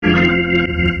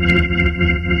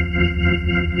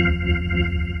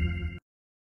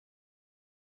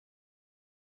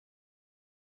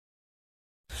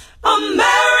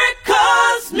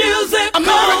America's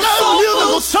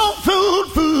musical soul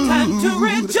food. Time to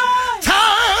rejoice.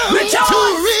 Time Rejoice. to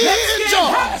Let's get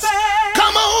rejoice. happy.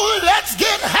 Come on, let's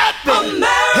get happy.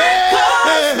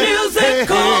 America's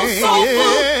musical soul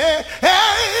food.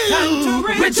 Time to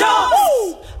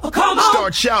rejoice. Oh, come on.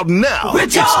 Start shouting now.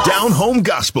 Rejoice. It's Down Home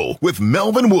Gospel with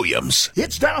Melvin Williams.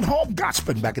 It's Down Home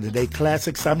Gospel, back in the day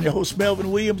classics. I'm your host,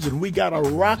 Melvin Williams, and we got a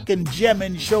rockin'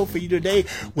 gemmin' show for you today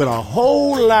with a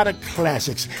whole lot of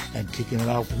classics. And kicking it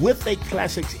off with a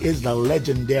classics is the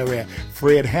legendary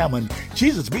Fred Hammond.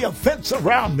 Jesus, be a fence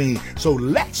around me. So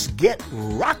let's get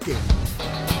rockin'.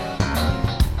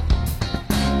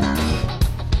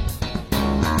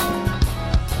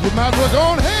 You might as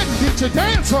well go ahead and get your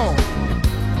dance on.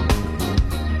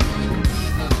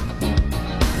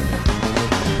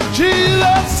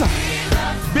 Jesus,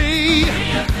 be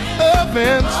a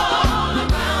fence.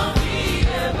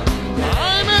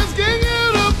 I'm asking you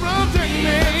to protect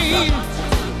me.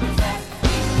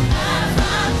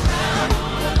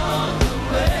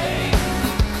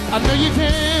 I know you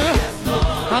can,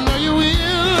 I know you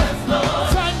will.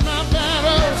 Fight my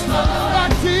battles, I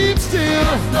keep still.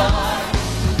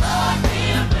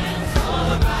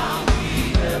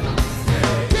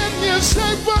 Can you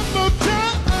say one more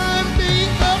time, be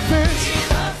a fence?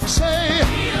 Say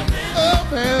a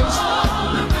fence.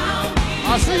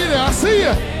 I see you there, I see you.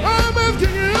 I'm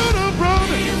asking you to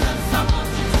protect me.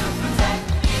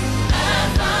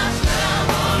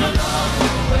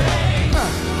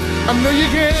 I know you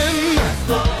can,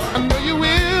 I know you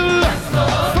will.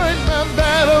 Fight my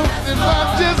battle if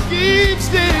I just keep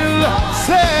still.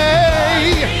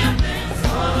 Say,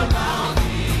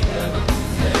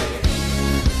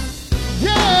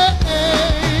 yeah.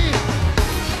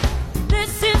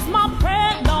 This is my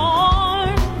prayer,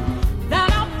 Lord, that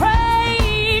I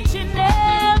pray each and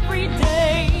every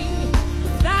day,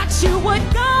 that you would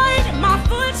guide my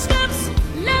footsteps,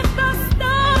 let the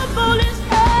stumble and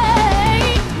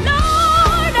stay.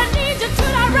 Lord, I need you to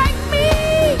direct me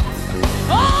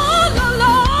all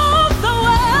along the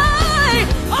way.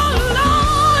 Oh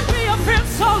Lord, be a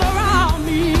fence all around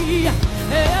me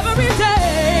every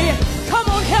day. Come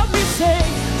on, help me say,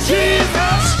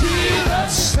 Jesus,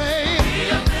 Jesus, say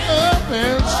a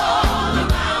fence.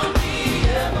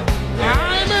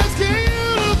 I'm asking you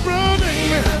to protect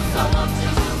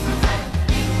me.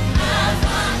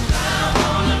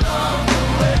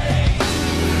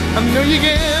 I know you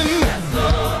can,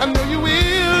 I know you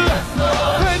will.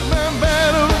 Fight my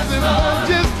battles if I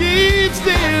just keep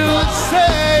still.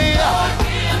 Say,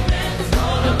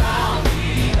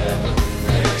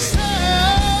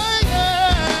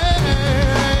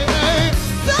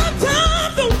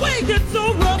 Sometimes the way gets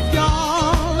so rough,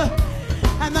 y'all,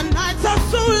 and the nights are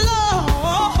so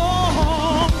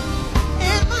long.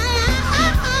 In my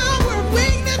hour of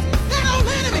weakness, that old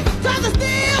enemy tries to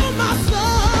steal my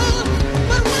soul.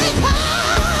 But when it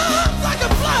comes like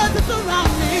a flood to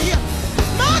surround me,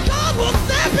 my God will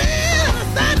step in and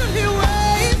stand in His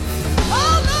ways.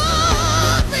 Oh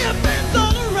Lord, be a fence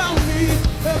all around me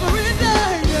every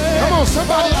day. Yeah. come on,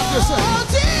 somebody out there say, Oh,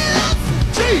 Jesus.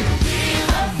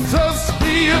 Jesus,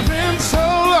 be a fence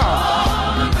all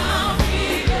around.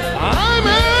 I'm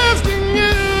asking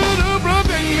you to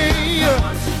protect me.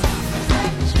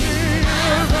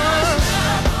 Jesus.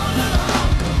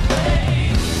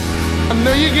 I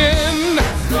know you can,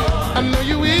 I know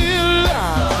you will.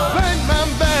 Fight my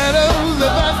battles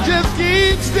if I just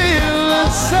keep still.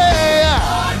 Say,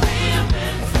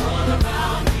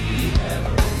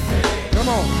 come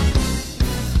on.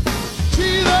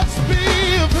 Jesus, be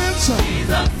a fence.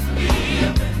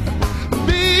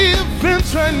 Be a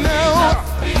fence right now.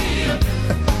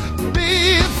 Be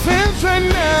a fence right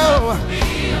now.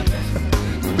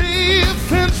 Be a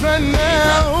fence right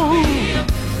now.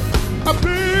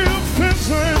 Be a fence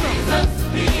right now.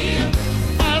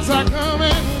 As I come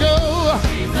and go.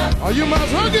 Oh, you might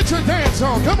as well get your dance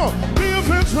on. Come on. Be a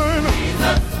fence right now.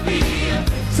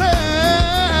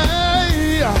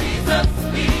 Say,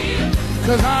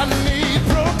 'cause I need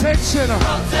protection.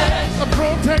 A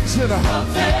protection. A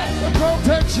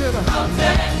protection.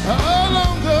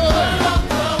 Along the way.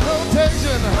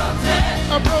 Protection.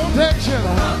 A protection.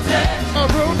 A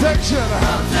protection.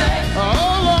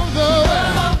 Along the way.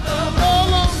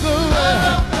 Along the way.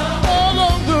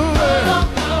 Along the way.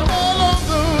 Along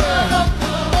the way.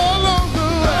 Along the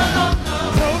way.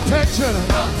 Protection.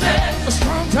 A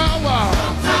strong tower.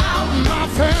 My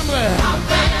family.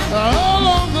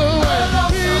 Along the way.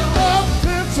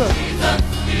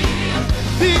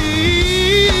 Be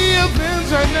a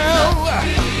fence right now.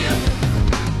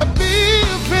 Be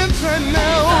a fence right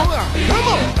now. Come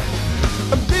on.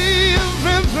 Be a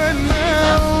fence offense right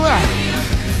now.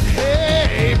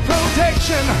 Hey,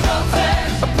 protection,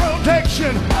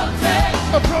 protection,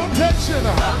 protection,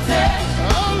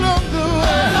 all along the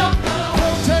way.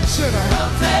 Protection,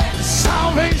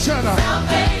 salvation,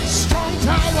 strong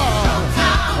tower,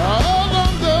 all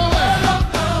along the way,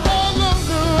 all along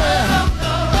the way,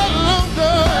 all along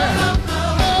the way,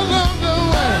 all along the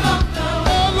way,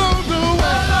 all along the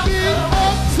way. Be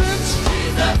offense,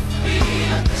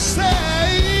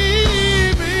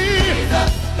 save me.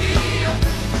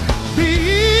 Be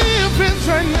offense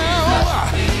right now.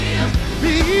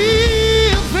 Be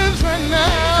offense right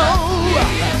now.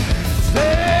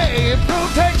 Say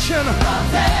protection,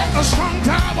 a strong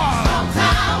tower,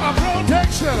 a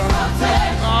protection,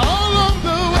 all along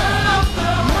the way.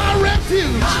 My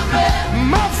refuge,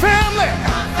 my family,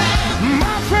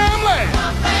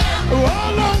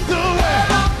 all along the way.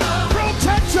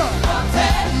 Protector,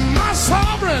 my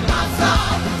sovereign,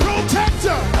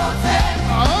 protector,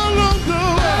 all along the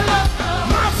way.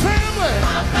 My family,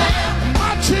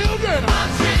 my children,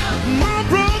 my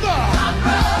brother,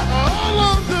 all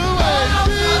along the way.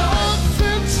 Be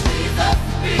offense,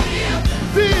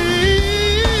 be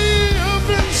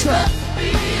offense,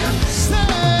 say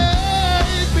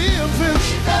be offense.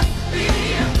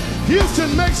 Houston,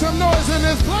 make some noise in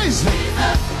this place. Take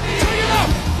it up,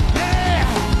 yeah.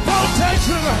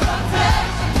 Protection,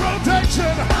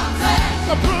 protection,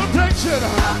 protection,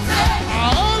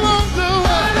 all along the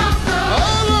way,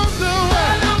 all along the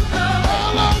way,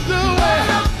 all along the way,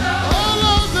 all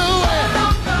along the way,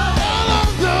 all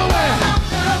along the way.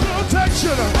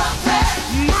 Protection,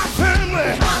 my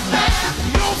family,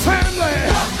 your family,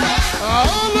 all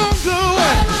along the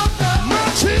way. My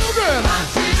children,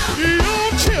 your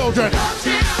children,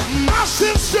 my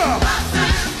sister,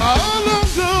 all along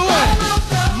the way.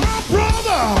 My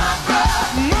brother,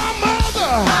 my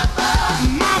mother,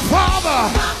 my father,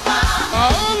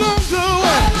 all along the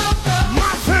way.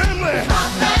 My family,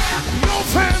 your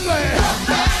family,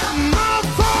 my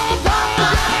father,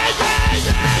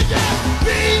 yeah.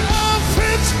 Be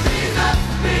offense,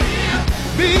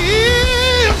 be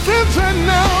offense right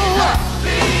now.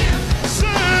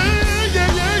 Say,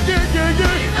 yeah.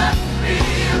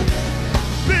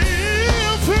 Be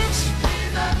offense.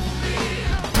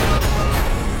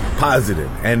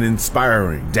 Positive and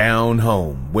inspiring Down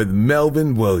Home with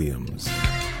Melvin Williams.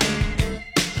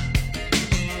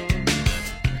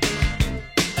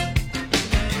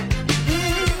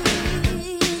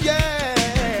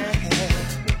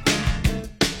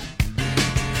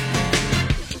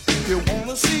 If you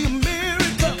wanna see a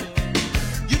miracle,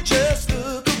 you just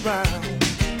look around.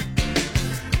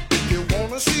 If you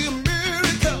wanna see a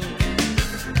miracle,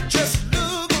 just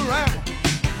look around.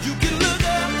 You can look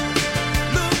up,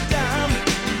 look down,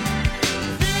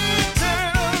 then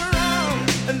turn around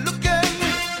and look at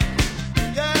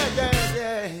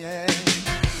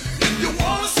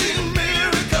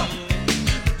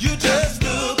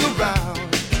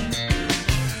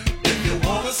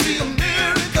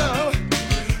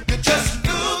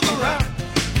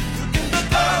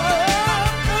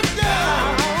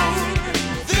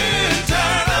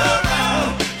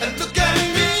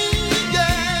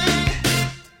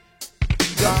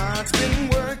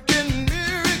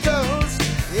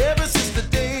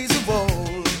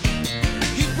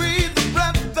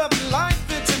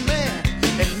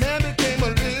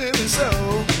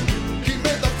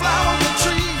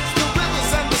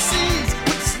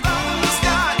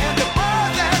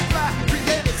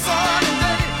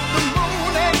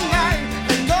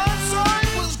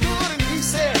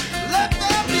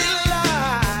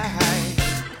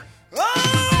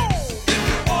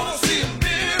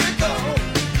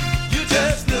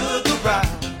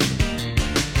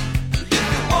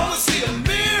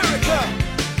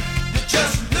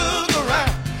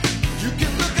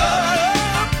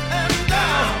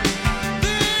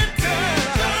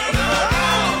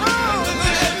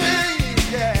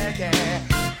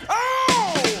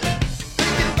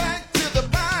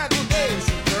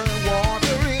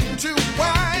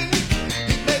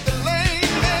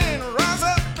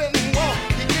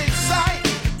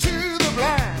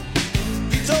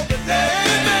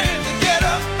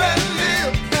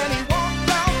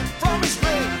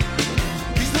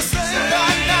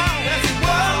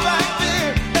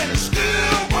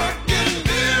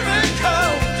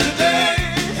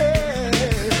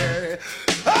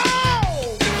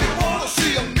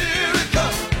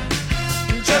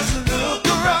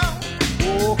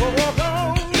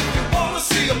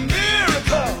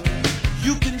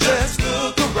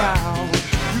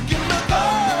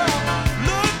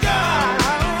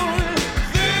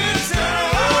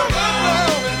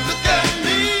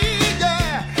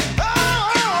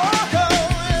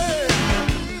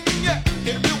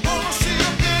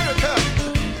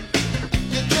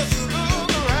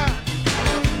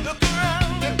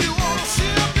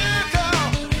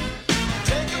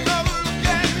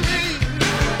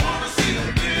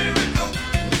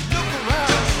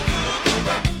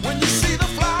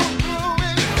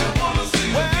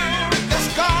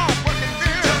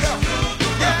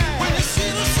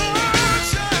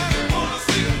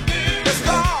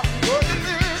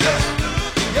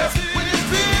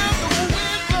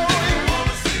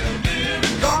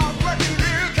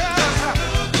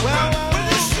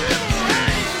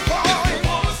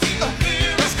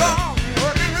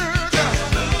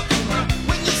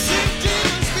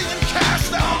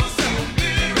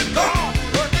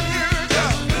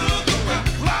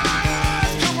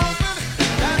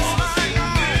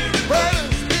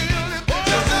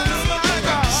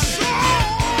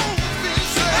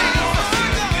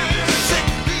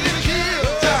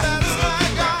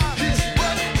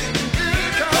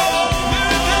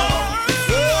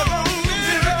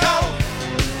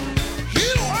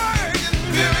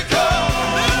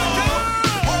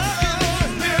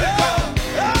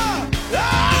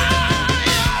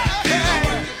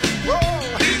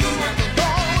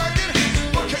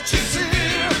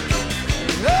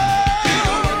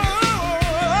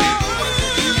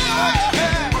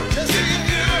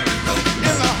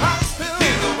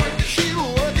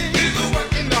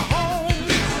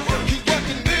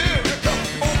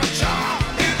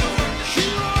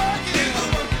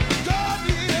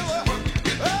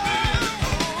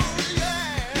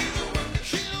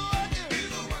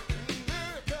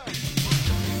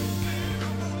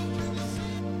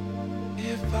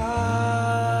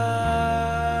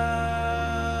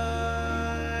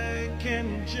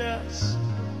can just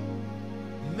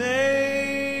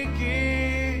make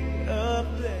it up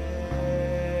there.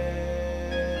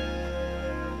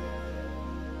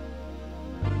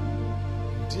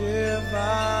 And if I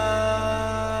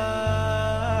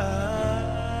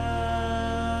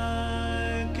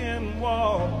can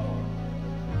walk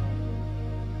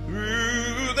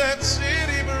through that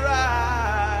city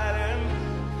bright and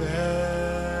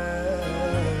fair,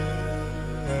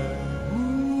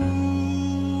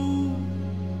 ooh,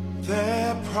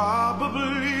 there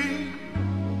probably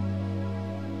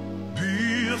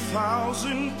be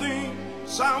 1,000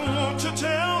 things I want to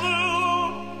tell the Lord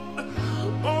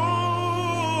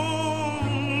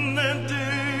on that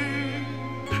day.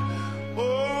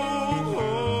 Oh,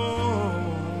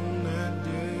 on that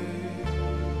day.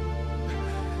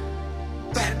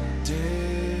 That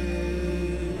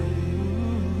day.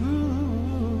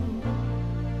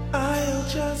 I'll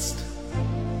just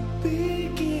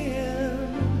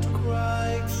begin to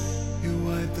cry. You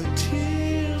wipe the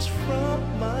tears from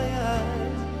my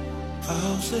eyes.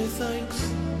 I'll say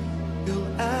thanks. You'll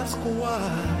ask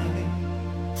why.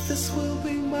 This will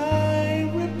be my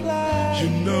reply. You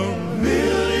know,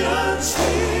 millions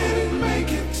didn't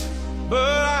make it, but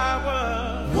I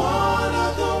was one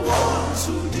of the ones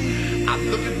who did. I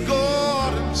look at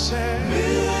God and say,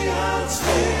 millions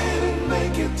didn't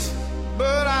make it,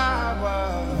 but I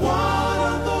was one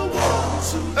of the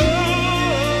ones who did.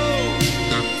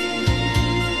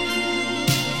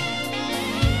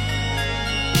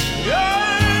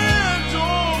 Yeah,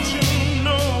 don't you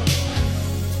know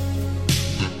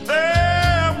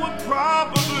there would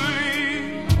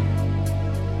probably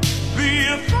be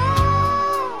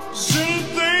 1,000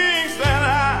 things that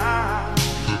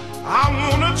I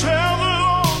wanna tell the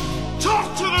Lord, talk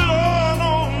to the Lord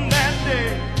on that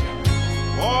day.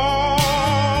 On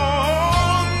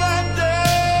that day.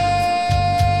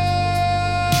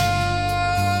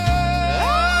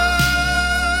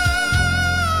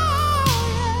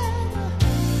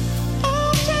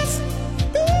 I'll just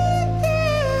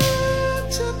begin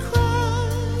to cry.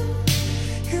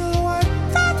 You'll wipe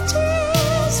the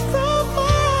tears from my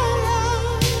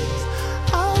eyes.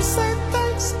 I'll say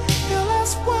thanks. You'll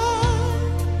ask why.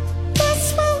 This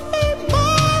will be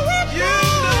my reply. You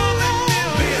know that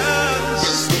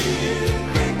millions didn't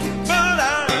make it, but I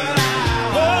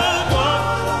was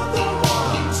one of the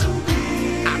ones who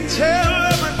did. I tell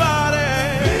everybody,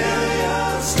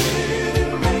 millions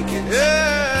didn't make it.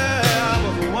 Yeah, I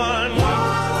was one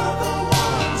of the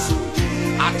ones who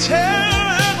did. I tell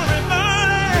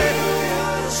everybody,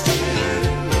 millions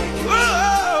didn't make it. Oh,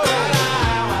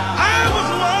 I was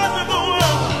one of the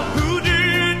ones who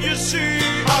did. You see,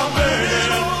 I made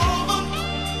it over.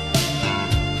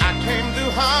 I came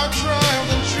through hard trials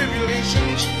and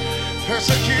tribulations,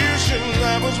 persecution. I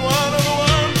was one of the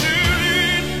ones who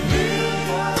did.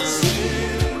 Millions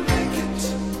didn't make it,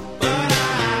 but I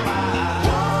was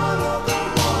one of the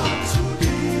ones who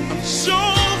did. I'm so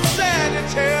sad to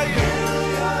tell you,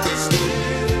 millions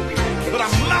didn't make it, but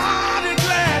I'm mighty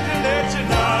glad to let you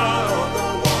know.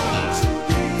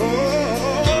 Oh,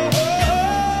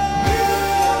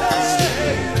 millions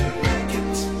didn't make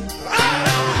it. I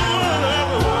was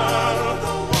one of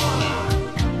the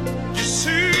ones. You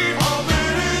see, I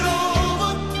made it over.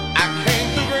 I came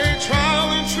through great trial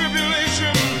and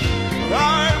tribulation, but I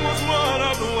was one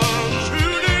of the ones who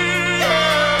did. I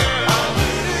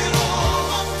made it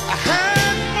over. I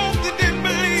had folk that didn't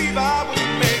believe I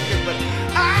would make it, but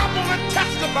I want to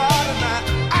testify tonight.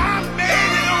 I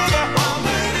made it over. I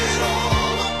made it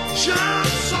over.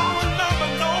 Just saw a number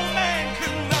no man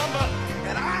could number,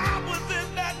 and I was in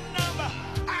that number.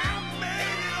 I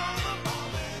made it over. I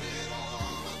made it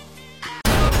over.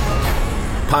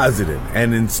 Positive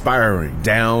and inspiring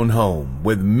down home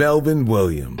with Melvin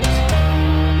Williams.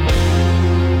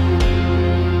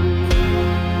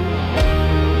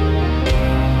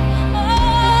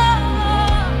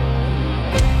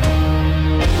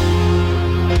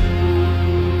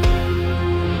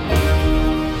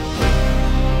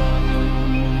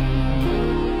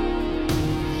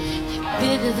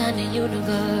 Bigger than the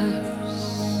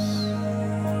universe.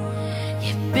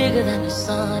 You're bigger than the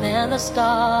sun and the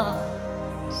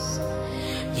stars.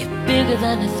 You're bigger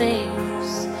than the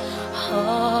things,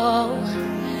 oh,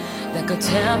 that could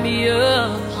tear me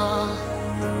apart.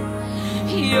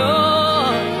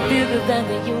 You're bigger than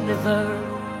the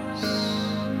universe.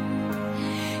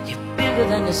 You're bigger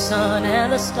than the sun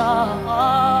and the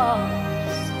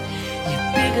stars.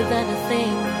 You're bigger than the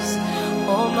things,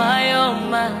 oh my,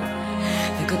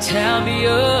 that could tear me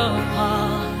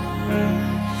apart.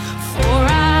 For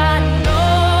I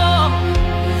know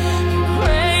you're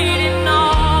great in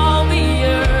all the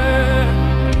earth.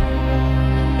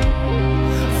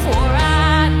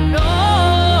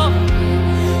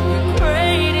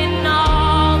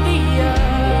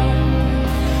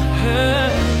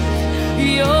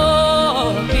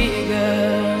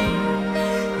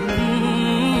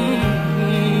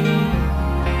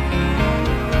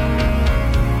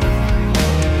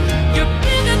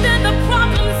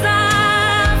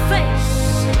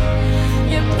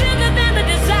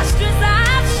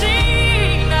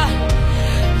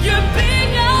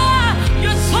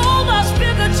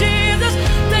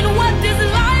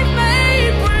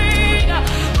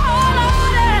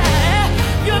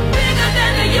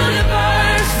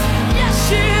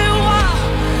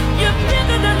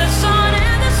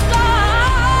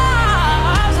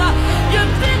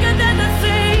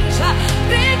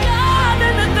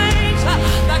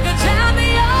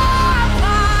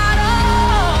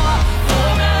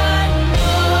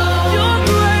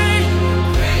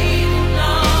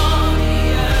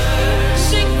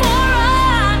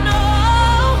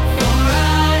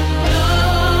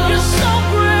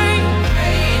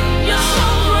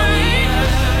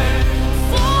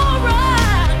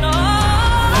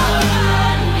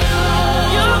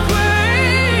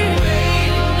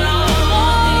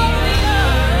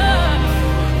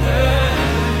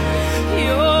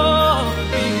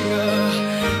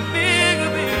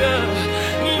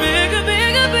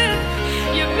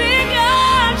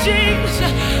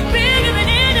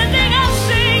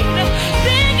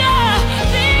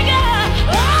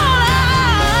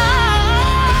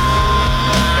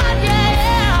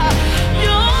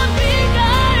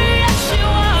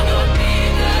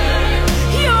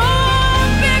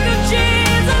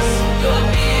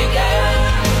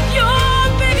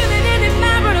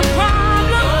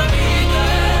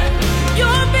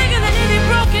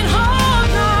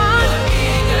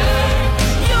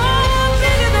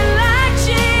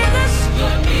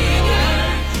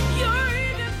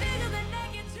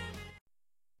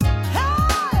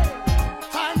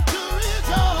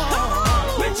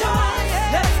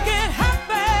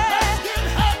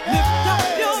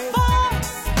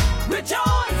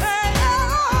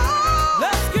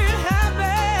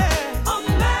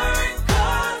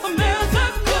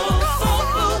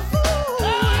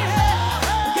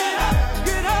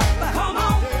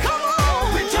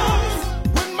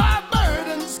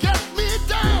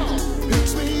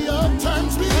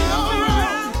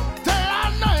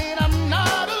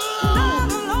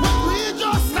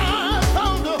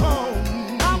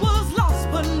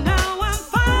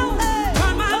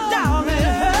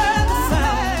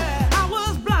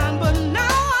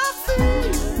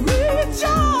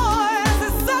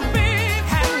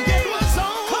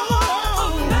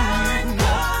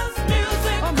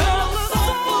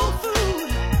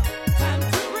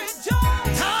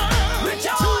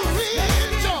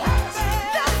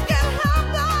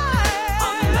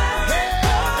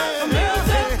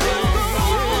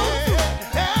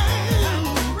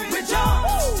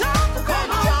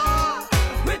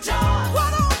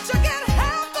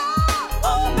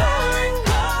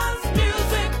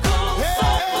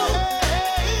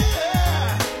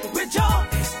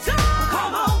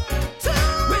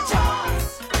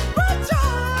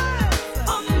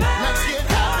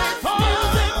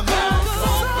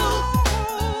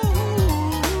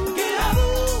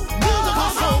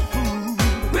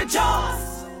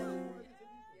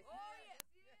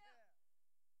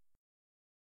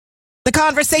 The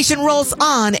conversation rolls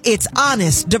on. It's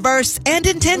honest, diverse, and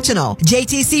intentional.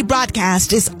 JTC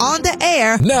Broadcast is on the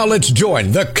air. Now let's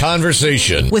join the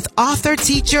conversation with author,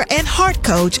 teacher, and heart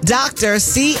coach, Dr.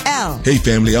 CL. Hey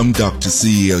family, I'm Dr.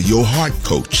 CL, your heart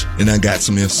coach, and I got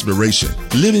some inspiration.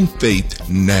 Live in faith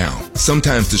now.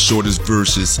 Sometimes the shortest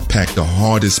verses pack the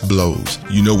hardest blows.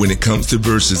 You know, when it comes to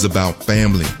verses about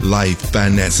family, life,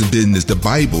 finance, and business, the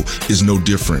Bible is no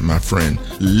different, my friend.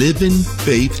 Living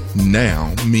faith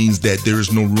now means that there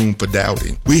is no room for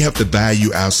doubting. We have to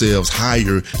value ourselves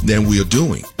higher than we are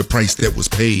doing. The price that was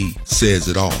paid says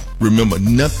it all. Remember,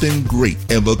 nothing great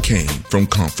ever came from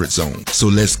comfort zone. So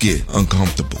let's get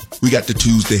uncomfortable. We got the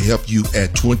tools to help you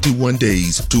at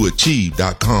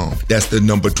 21daystoachieve.com. That's the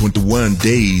number 21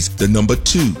 days, the number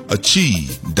 2,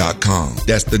 achieve.com.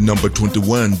 That's the number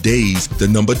 21 days, the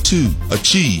number 2,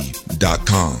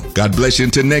 achieve.com. God bless you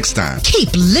until next time. Keep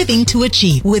living to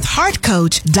achieve with heart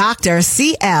coach, Dr.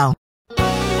 CL.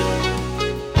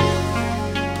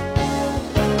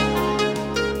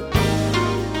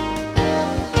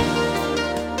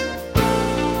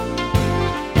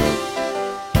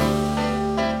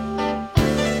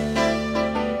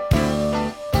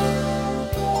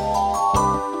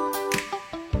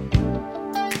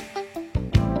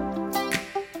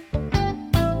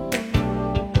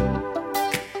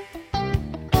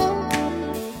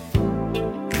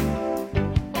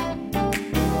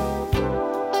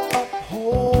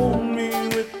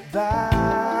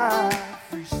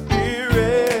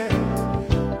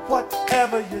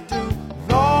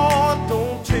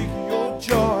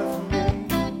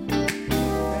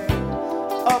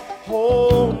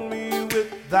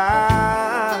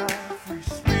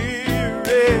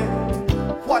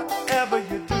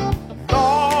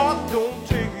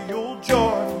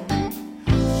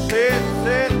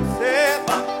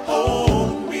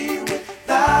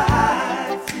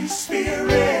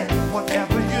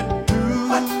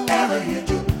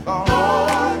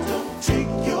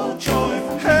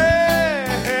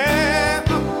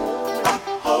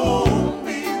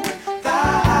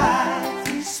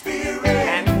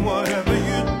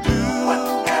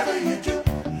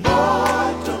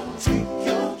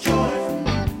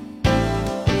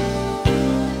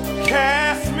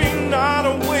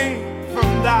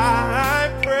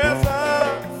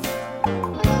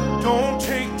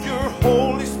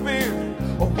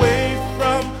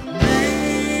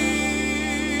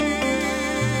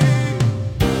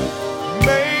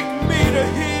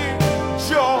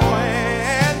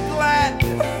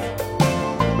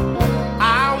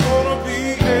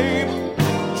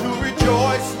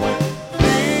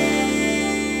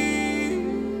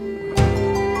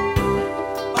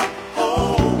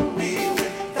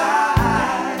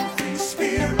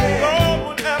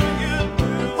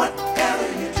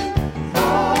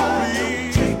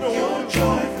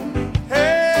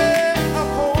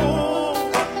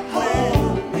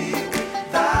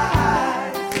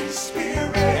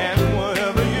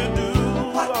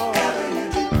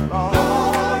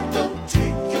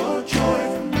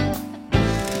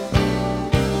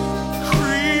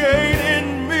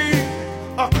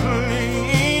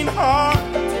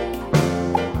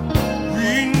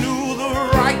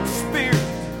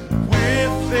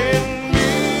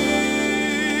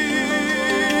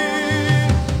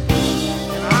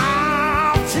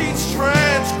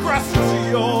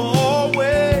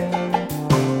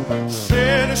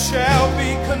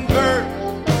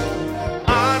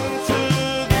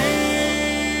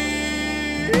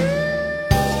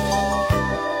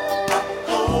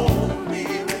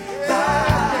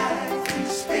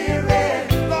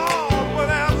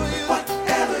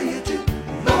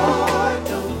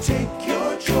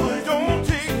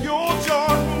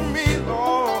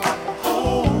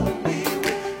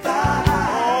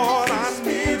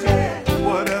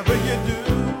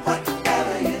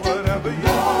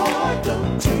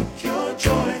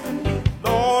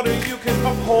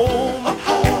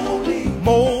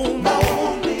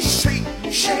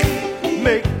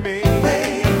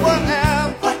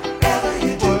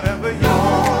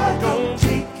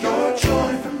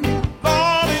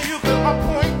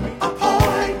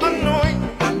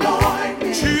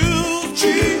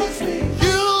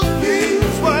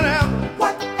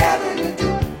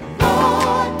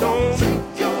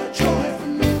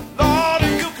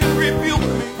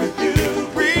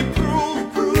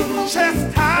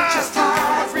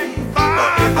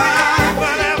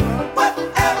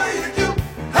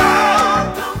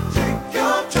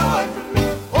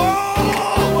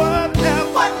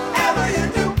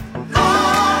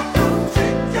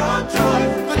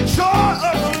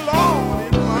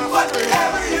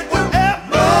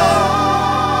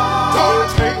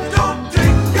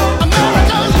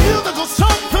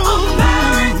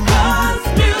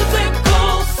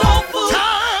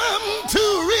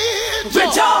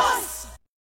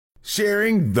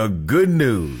 sharing the good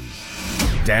news.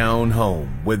 Down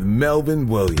Home with Melvin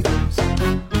Williams.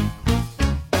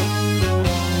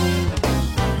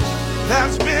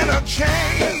 There's been a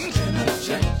change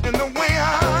in the way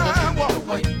I walk.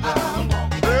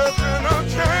 There's been a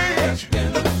change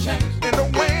in the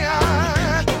way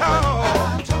I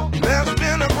talk. There's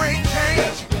been a great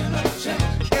change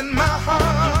in my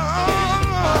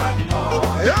heart. Oh,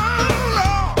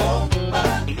 Lord.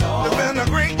 There's been a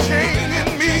great change in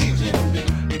me.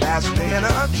 There's been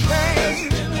a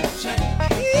change.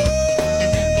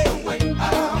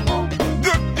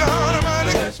 Good God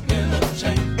Almighty.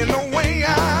 In the way I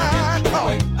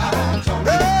talk.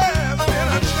 There's been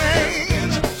a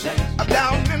change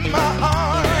down in my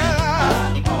heart.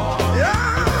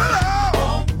 Yeah,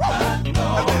 Lord.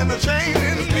 There's been a change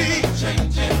in me.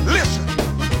 Listen,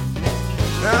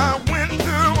 I went to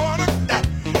the water.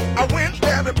 I went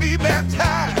there to be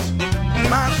baptized.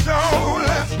 My soul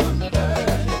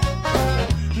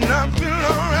not feeling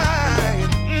alright.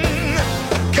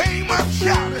 Came up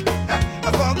shouting,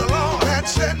 for the Lord had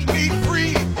set me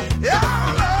free. Yeah,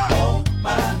 Lord,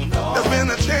 there's been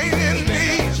a change in me.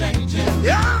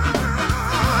 Yeah,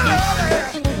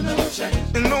 Lord,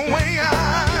 in the way I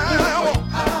walk.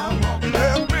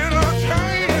 There's been a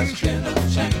change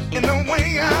in the way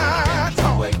I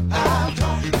talk.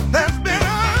 There's been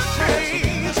a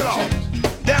change, Lord,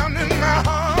 down in my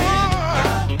heart.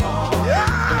 Yeah,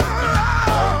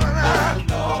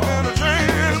 Lord,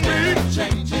 there's been a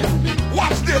change in me.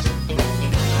 Watch this.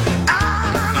 I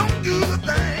don't do the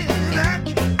things that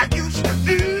I used to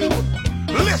do.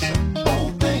 Listen.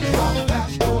 Old things are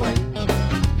passed away.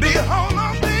 Behold,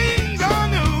 all things are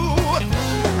new.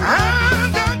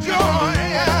 I've got joy,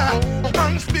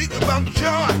 unspeakable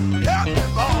joy. Help me,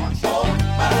 Lord. Oh,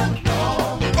 my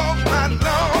Lord. Oh, my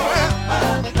Lord.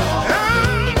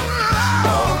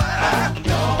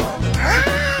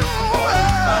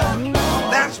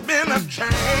 That's been a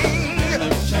change.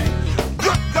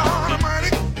 Good God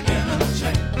Almighty.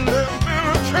 There's been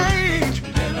a change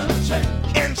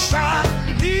inside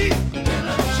me.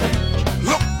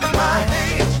 Look at my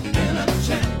hands.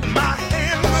 My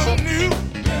hands look new.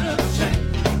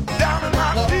 Down in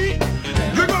my feet.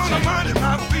 Good God Almighty,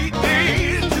 my feet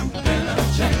did too.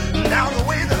 Now the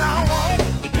way that I walk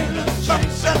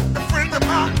upset the friend of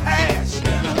my past.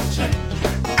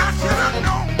 I should have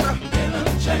known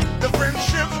the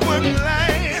friendships wouldn't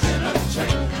last.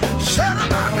 Set on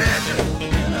my vision,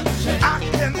 I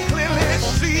can clearly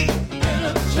see.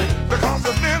 Because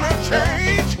there's been a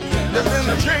change. There's been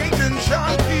a change in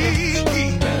John Key.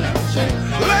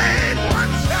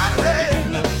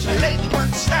 Late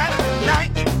one Saturday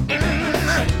night,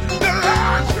 the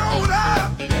Lord showed up,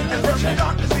 and from the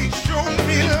darkness He showed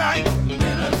me light.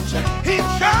 He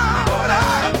showed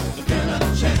up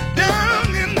down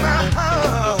in my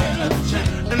heart,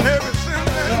 and ever since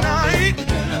that night,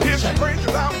 His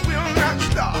praises I will not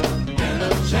stop.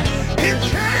 He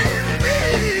changed me,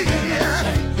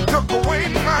 took away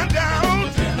my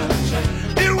doubts.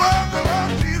 It was the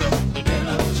Lord Jesus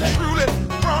truly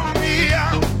brought me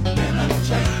out.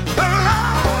 The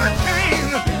Lord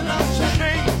changed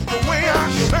the way I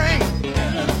sing.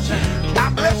 I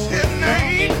bless His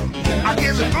name. I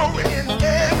give Him glory in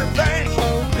everything.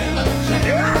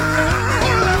 Yeah,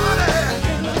 Lord,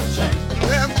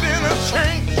 there's been a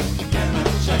change.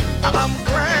 I'm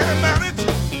glad about it.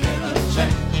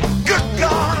 Good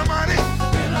God Almighty.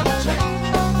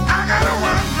 I gotta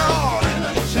run, Lord.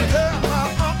 Tell my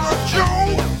Uncle Joe.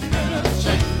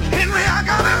 Henry, I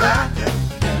gotta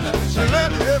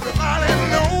let everybody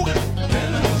know.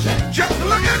 Just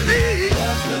look at me.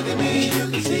 You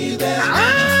can see that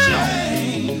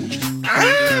change. My.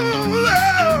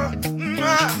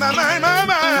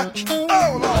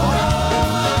 Oh, Lord.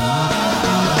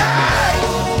 Hey.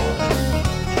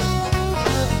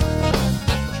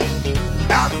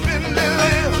 I've been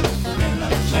delivered.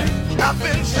 I've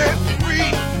been set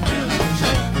free.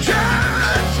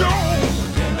 John Jones.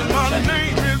 My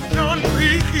name is John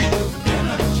Reed.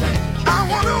 I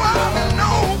wonder why I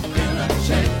know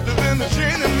there's been a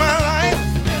change in my life.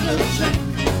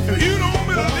 If you don't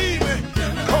believe me,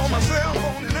 call my cell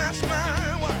phone and ask my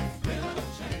wife.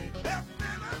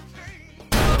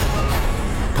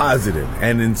 Positive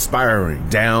and inspiring.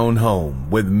 Down Home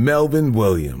with Melvin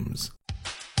Williams.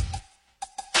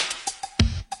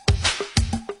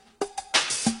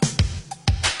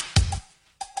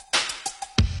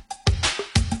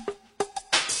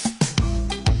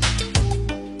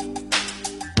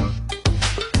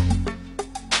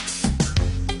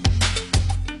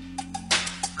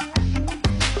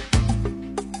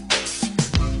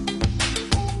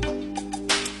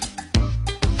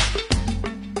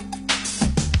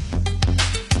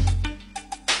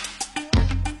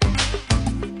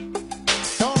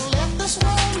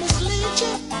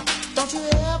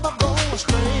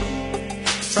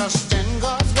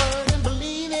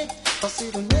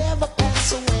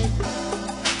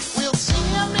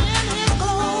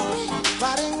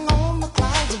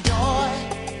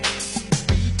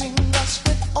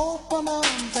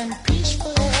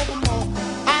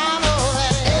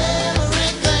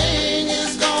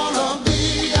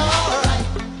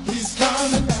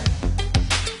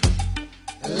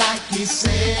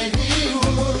 said he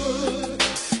would.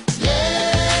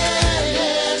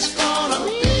 Yeah, it's gonna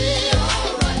be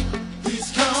alright.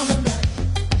 He's coming back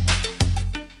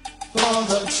for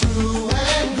the true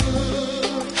and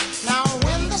good. Now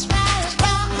when the sky is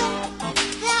dark,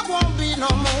 there won't be no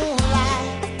moonlight.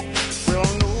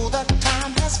 We'll know that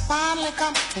time has finally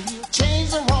come and you change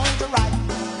the wrong to right.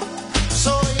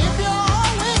 So if you're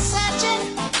always searching,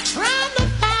 trying to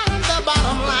find the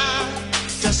bottom line,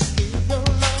 just give your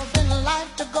love and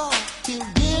life to God. He'll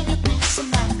give you peace of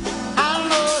mind. I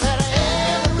know that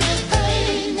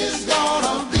everything is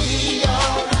gonna be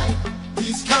alright.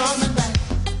 He's coming back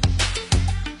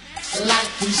like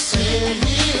he said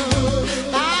he would.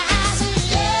 I said,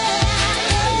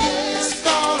 yeah, it's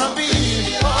gonna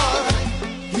be alright.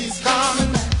 He's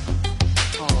coming back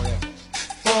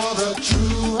for the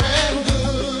true and good.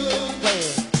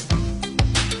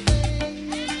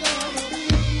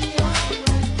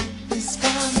 He's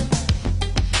coming back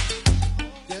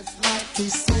just like he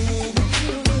said he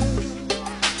would.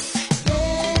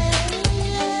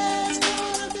 Yeah, it's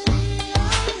gonna be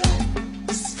alright.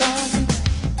 He's coming back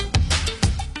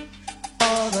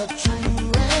for the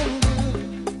true and good.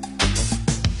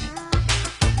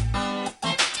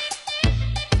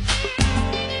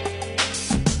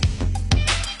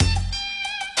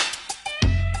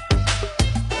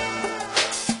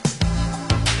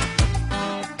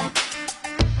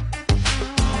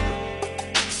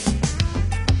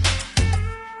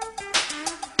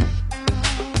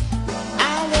 I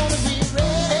wanna be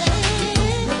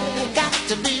ready, got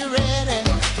to be ready.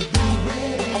 I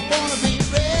wanna be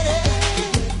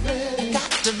ready,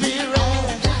 got to be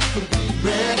ready.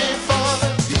 Ready for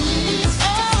the peace,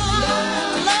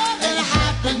 love and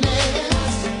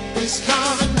happiness is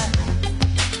coming back.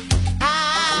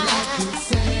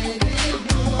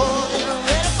 Oh, you're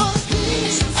ready for the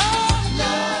peace,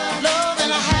 love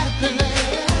and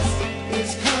happiness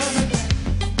is coming back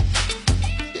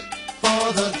for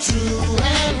the true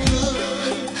and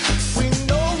good. We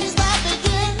know he's the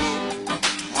beginning,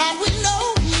 and we know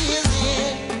he is the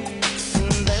end.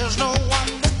 There's no one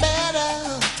that's better,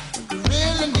 we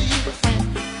really need a friend.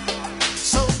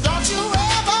 So don't you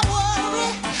ever worry,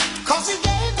 'cause he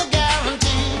gave the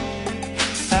guarantee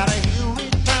that he'll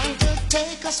return to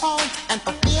take us home and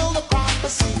fulfill the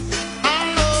prophecy. I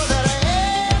know that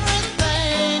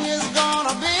everything is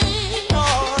gonna be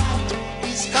alright.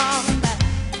 He's coming back.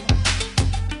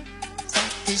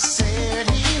 He said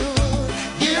he would.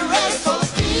 Get ready for the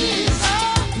peace,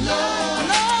 love,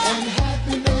 and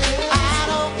happiness. I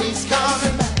know he's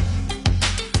coming back,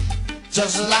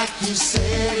 just like you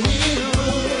said he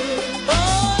would.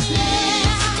 Oh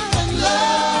yeah, and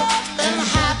love and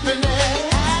happiness.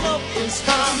 I know he's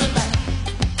coming back.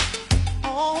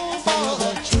 Oh, for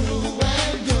the true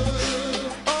and good.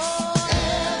 Oh,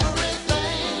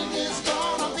 everything is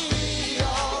gonna be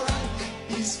alright.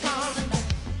 He's coming back.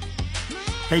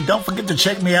 Hey, don't forget to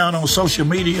check me out on social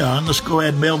media,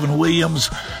 _ Melvin Williams,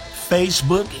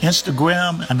 Facebook,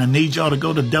 Instagram, and I need y'all to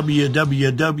go to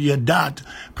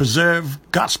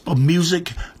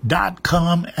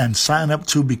www.preservegospelmusic.com and sign up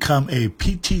to become a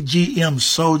PTGM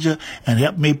soldier and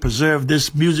help me preserve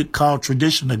this music called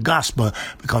Tradition of Gospel,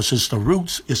 because it's the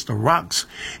roots, it's the rocks,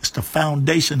 it's the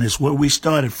foundation, it's where we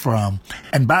started from.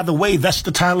 And by the way, that's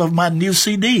the title of my new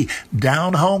CD,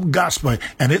 Down Home Gospel,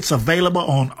 and it's available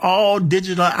on all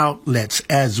digital outlets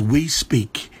as we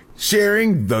speak.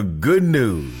 Sharing the good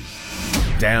news.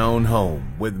 Down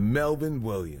Home with Melvin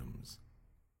Williams.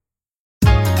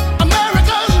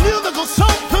 America's musical soul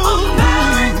food.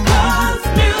 America's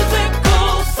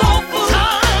musical soul food.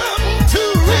 Time to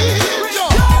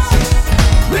rejoice.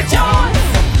 Rejoice.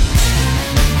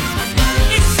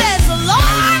 It says,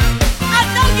 Lord, I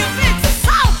know you've been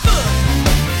so good.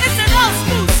 It's an old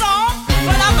school song,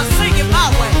 but I'ma sing it my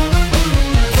way.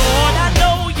 Lord, I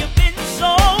know you've been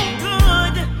so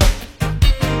good.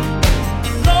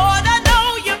 Lord, I know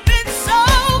you've been so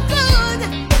good.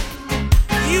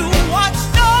 You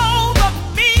watched over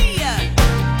me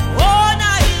all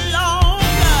night long.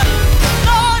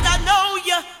 Lord, I know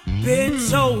you've been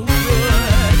so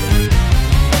good.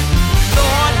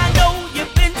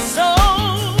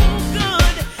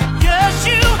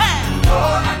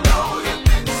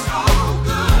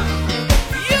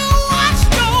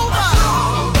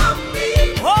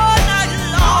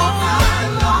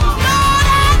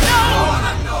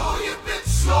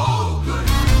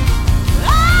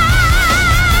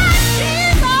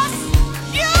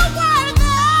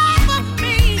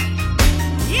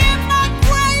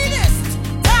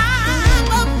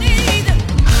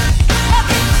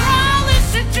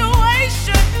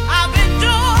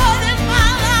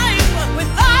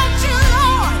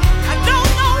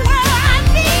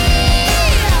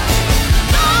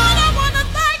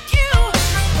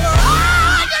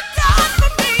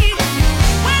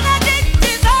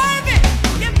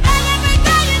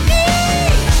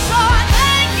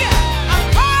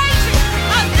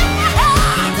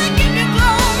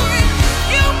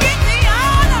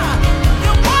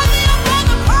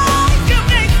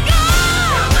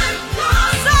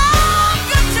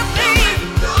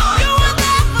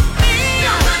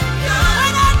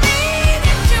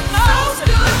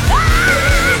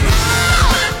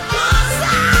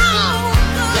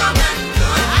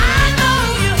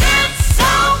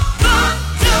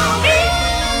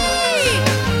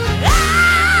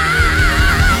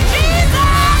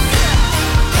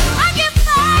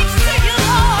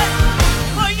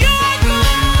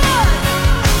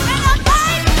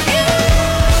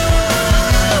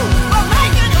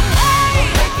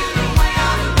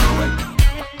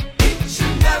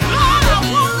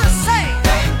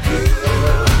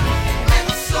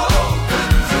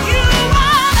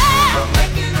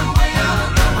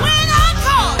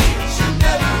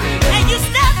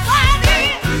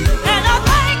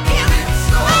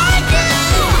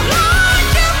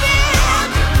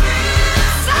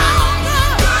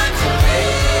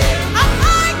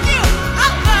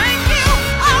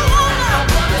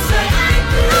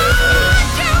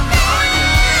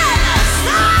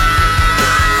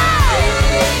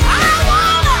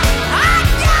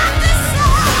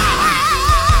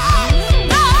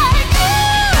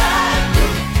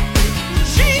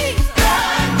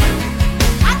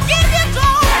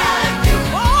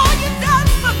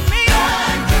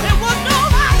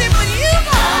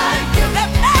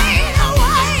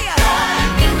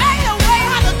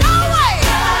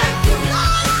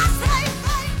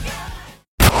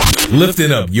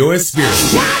 lifting up your spirit.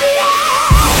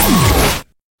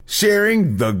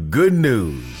 Sharing the good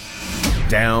news.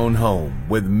 Down Home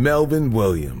with Melvin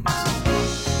Williams.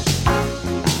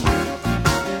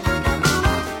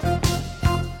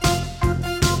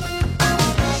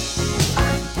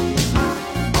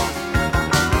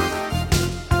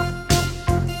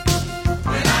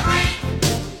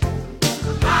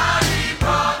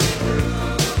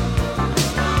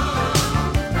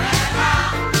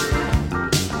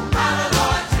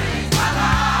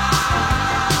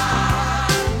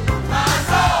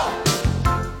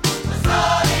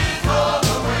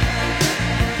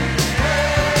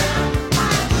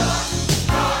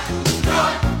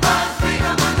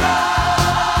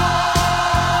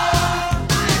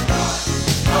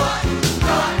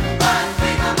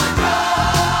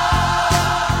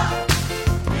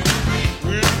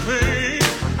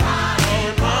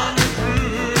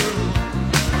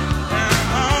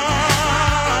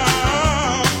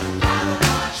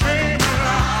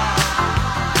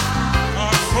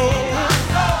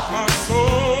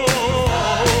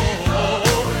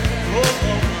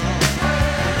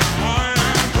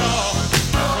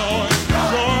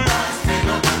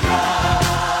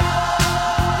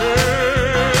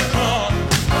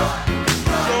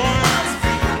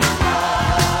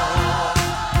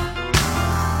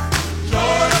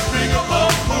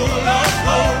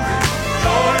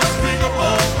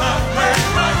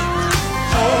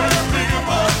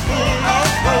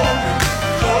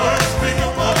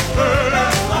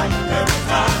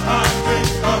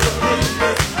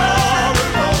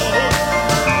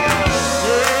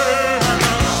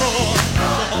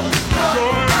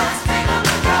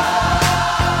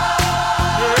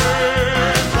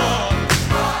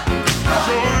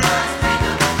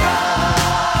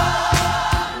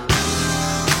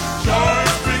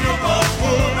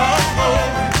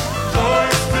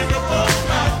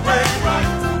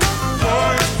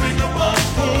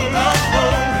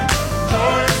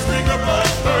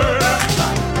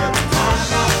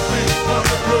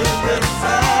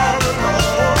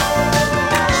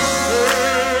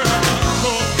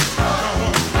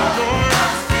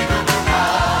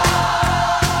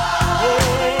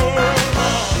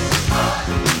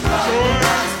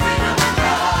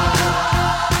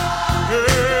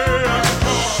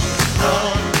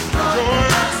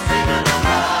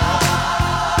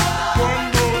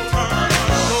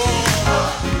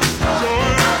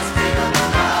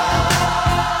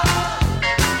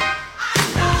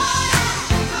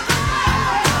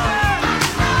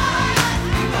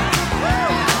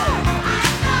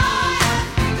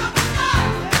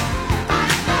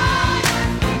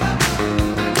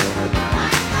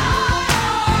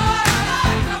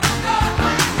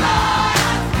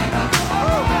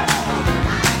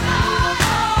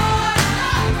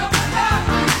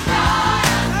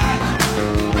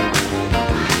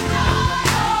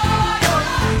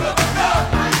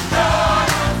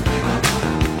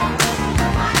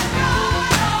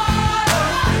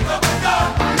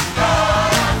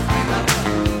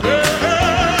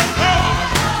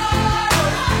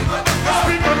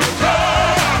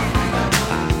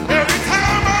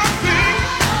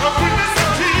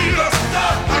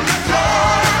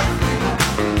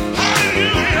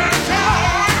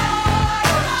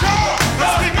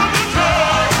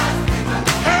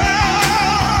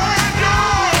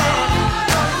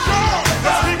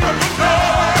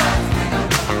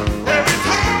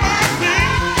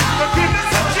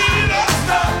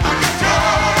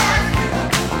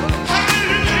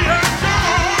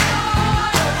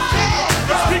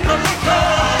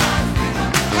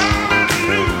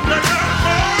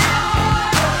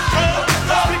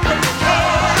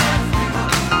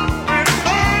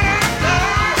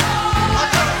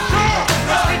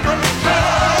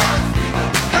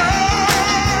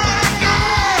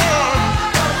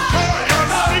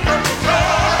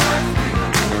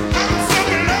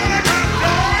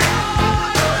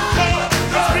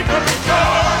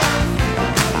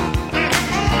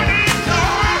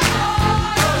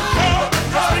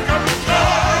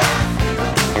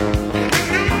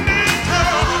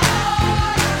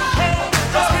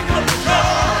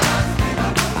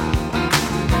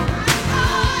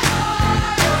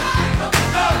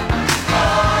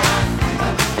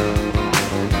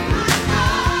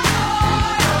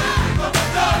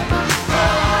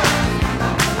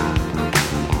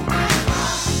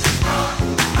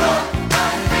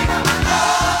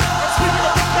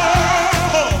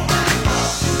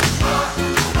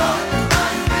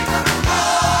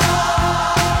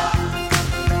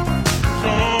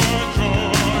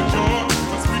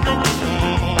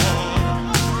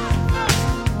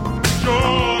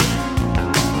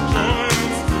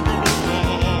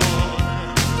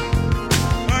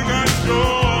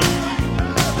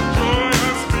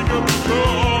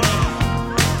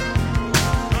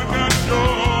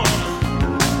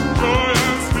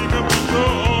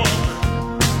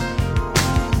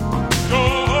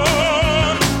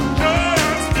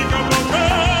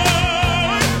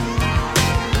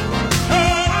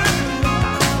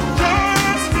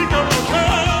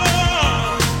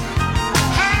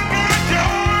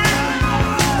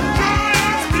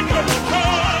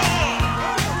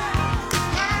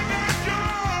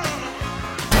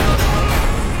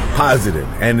 Positive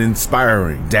and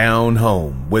inspiring down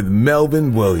home with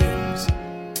Melvin Williams.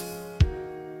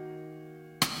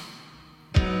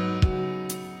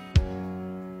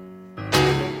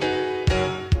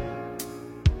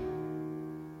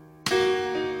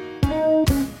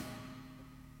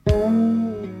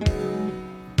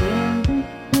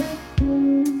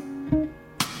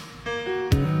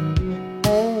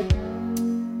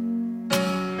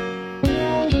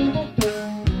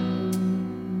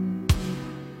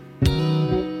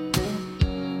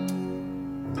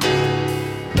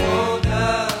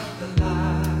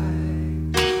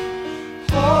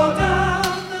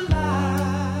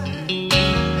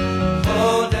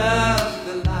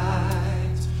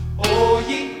 Oh,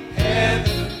 ye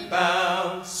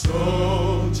heaven-bound souls.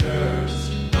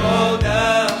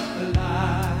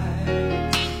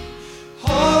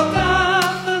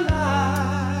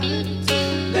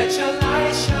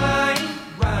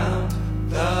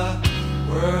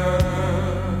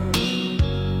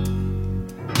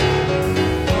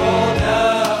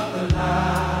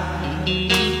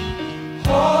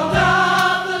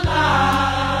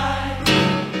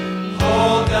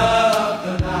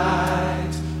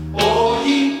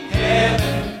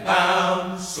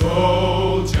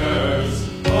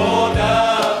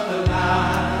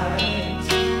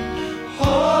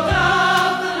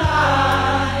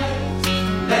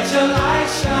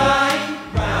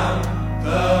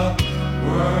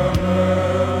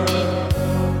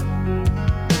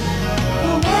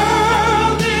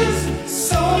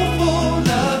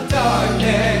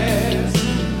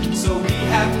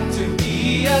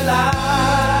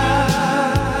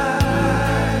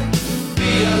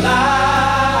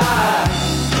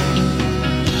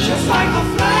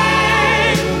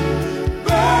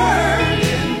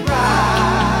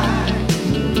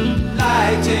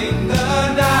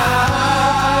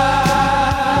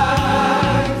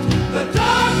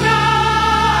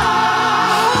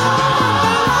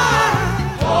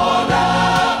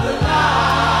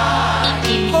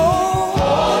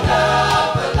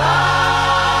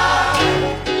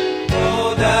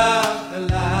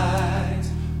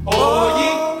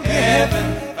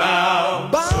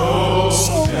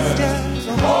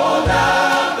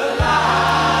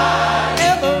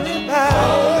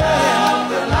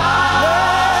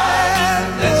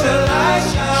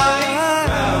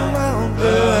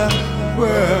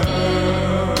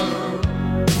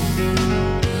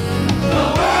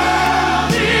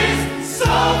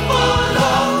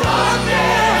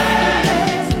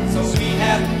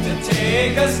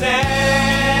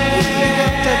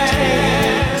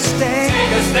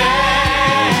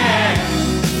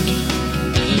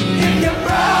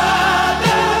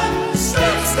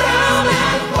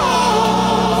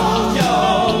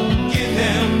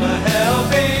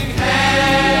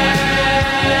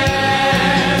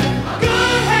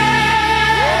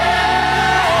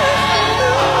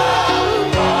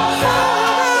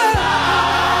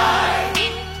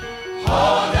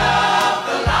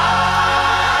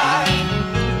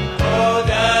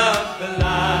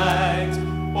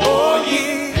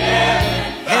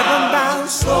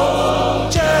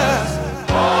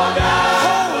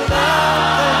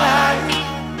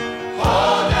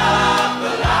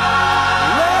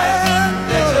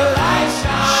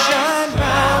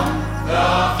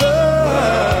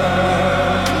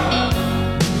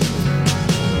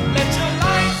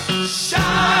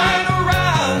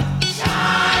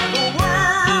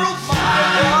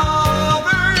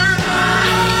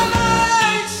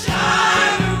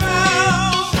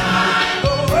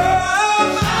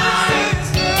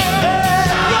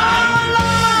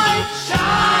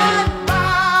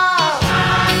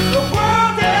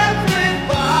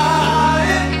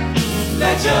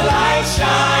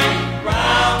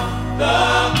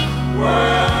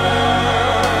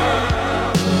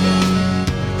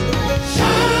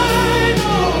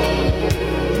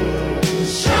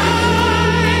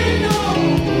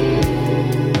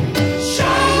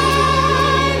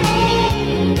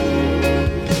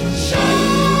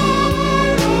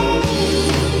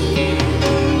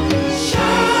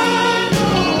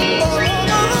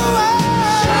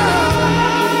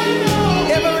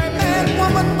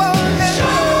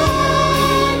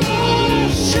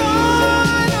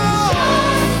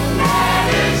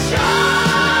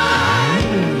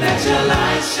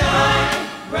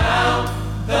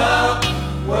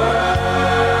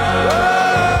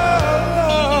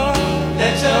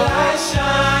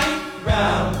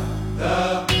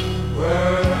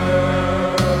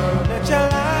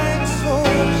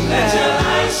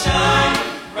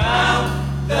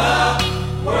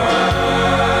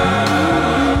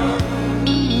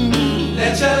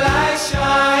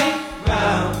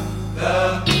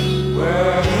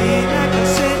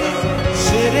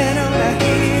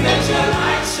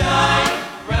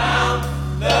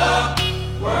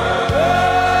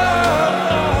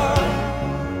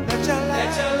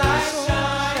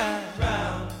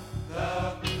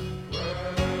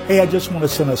 Hey, I just want to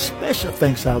send a special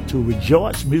thanks out to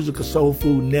Rejoice Musical Soul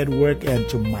Food Network and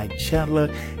to Mike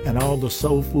Chandler and all the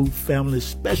Soul Food family,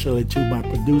 especially to my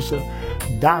producer,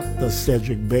 Dr.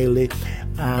 Cedric Bailey.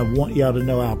 I want y'all to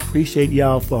know I appreciate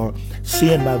y'all for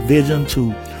seeing my vision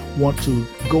to want to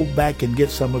go back and get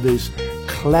some of this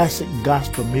classic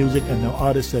gospel music and the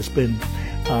artists that's been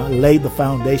laid the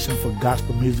foundation for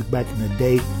gospel music back in the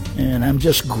day. And I'm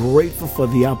just grateful for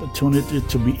the opportunity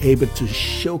to be able to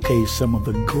showcase some of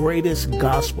the greatest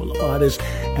gospel artists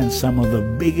and some of the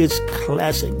biggest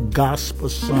classic gospel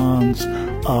songs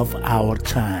of our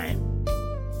time.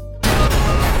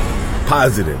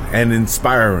 Positive and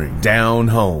inspiring down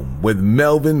home with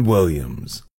Melvin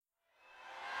Williams.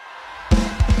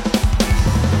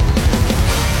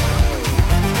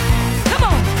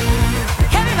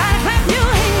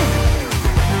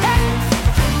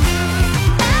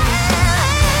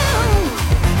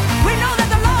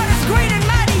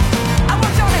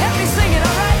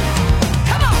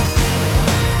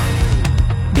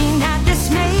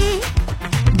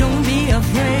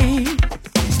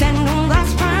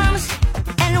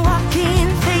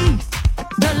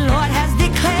 The Lord has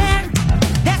declared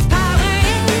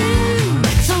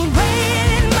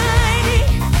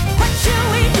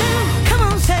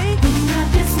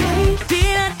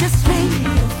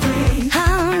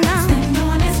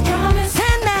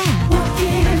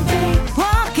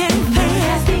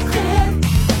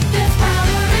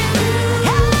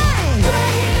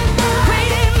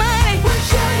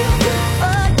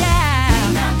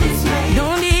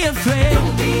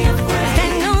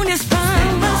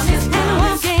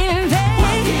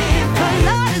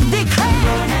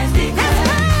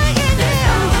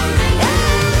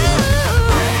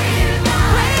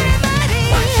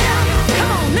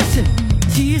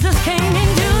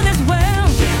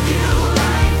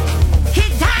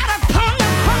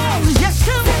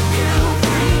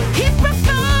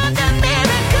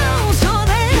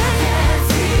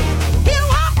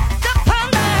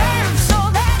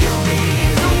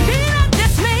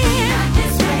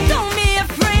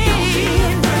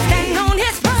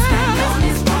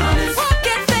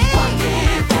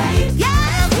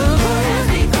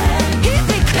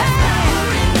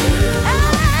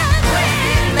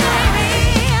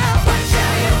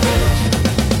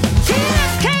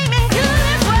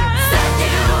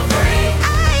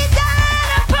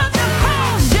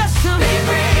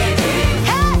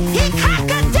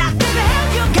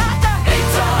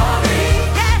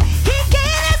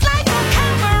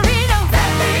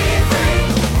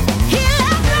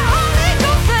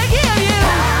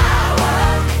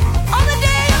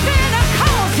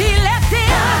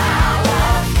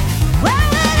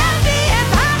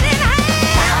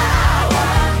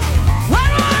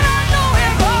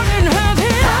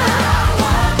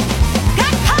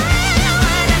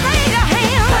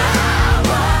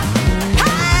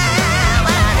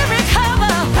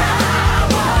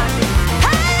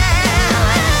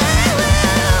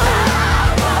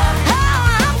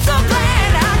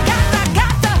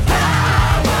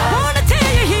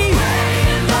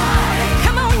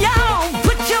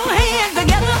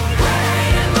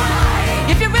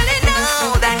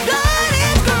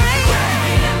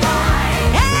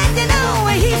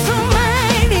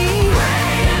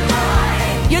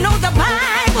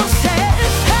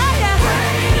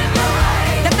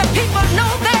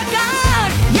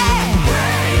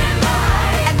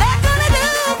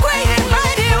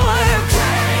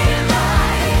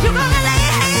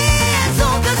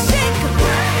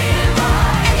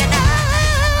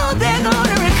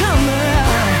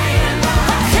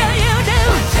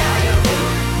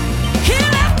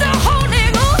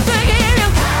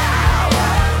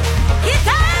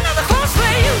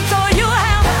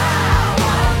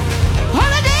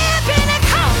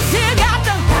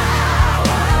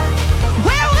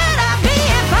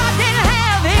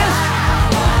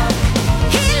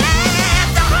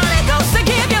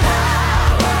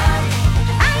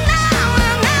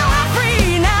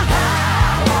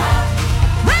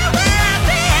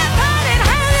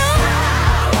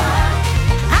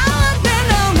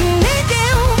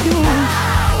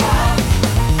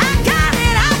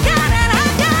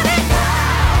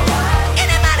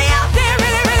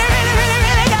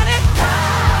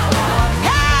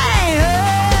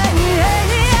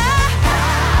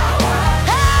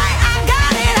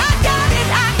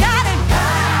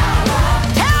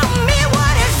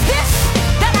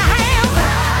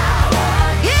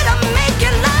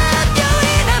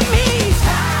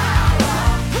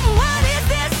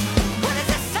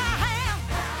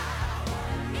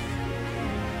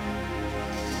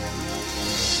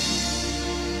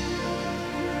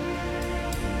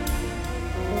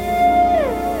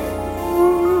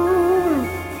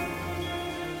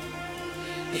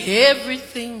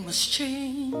everything must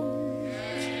change.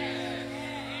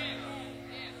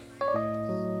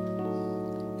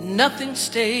 Nothing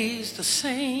stays the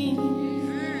same.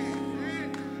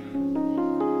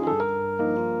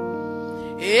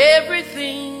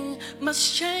 Everything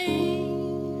must change.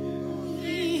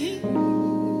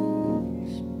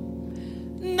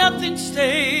 Nothing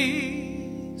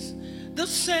stays the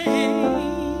same.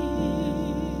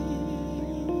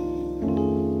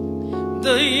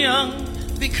 The young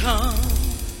become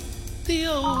the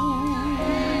old.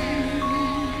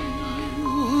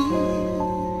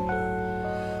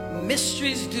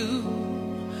 Mysteries do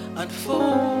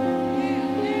unfold.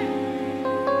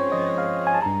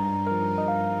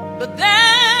 But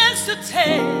that's the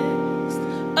test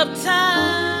of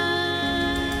time.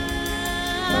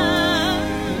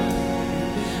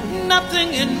 Nothing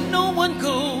and no one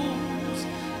goes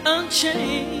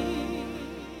unchanged.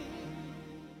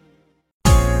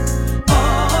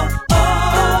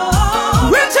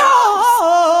 Rejoice.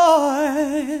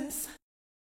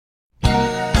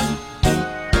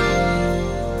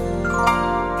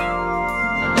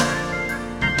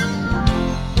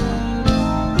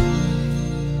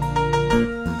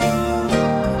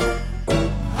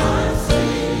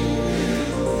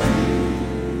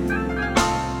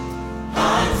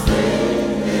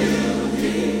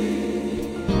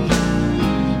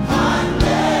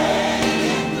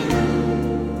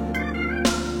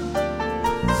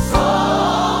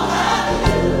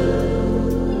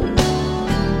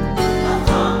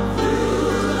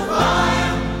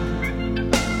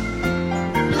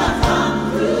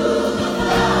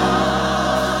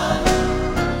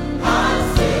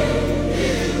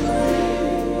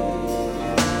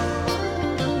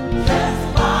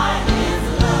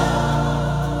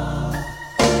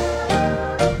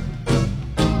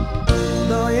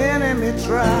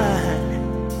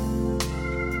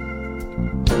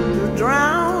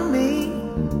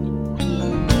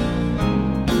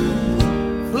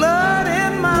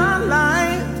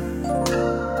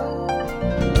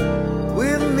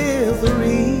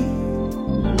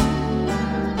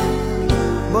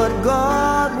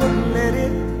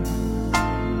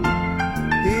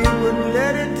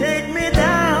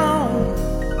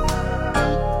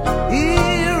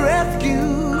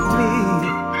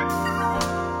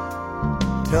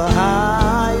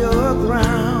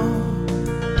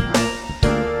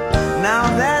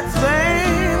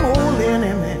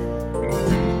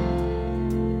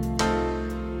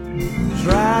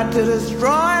 To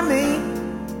destroy me,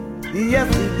 yes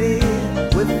he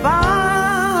did, with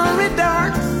fiery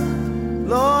darts,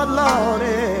 Lord, Lord,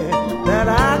 that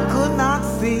I could not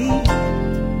see.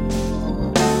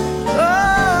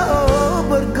 Oh,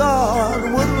 but God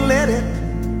wouldn't let it,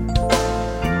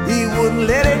 he wouldn't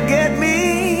let it get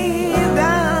me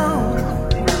down.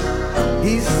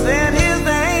 He sent his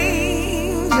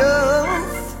angels,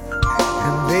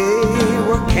 and they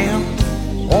were camped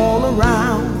all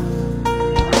around.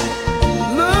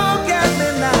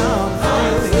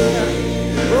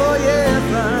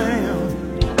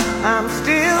 I'm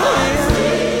still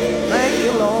here. Thank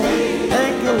you, Lord.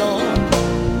 Thank you, Lord.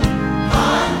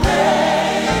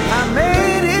 I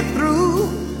made it through.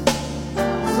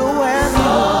 So have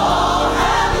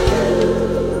you.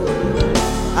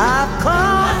 I've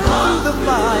come through the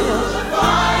fire,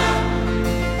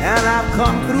 and I've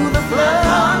come through the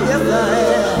flood. Yes, I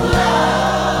have.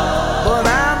 But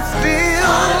I'm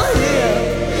still here.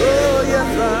 Oh, yes,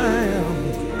 I am.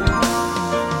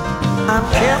 I'm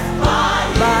kept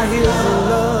by his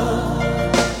love.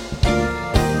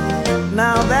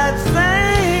 Now that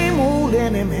same old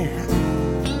enemy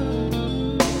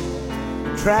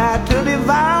tried to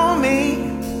devour me.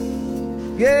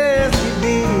 Yes, he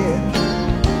did.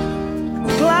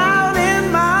 Cloud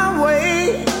in my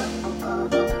way,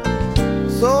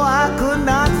 so I could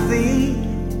not see.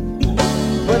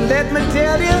 But let me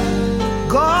tell you,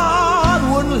 God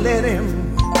wouldn't let him.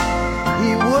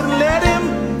 He wouldn't let him.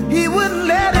 He wouldn't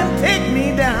let him take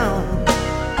me down.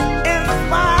 In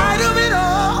spite of it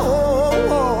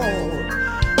all,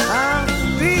 I'm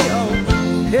still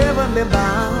heavenly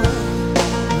bound.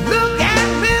 Look at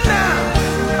me now,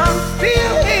 I'm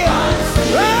still here.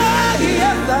 Oh,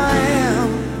 yes, I am.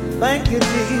 Thank you,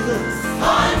 Jesus.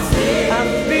 I'm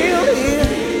still here.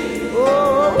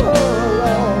 Oh,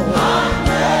 Lord.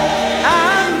 I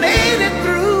made it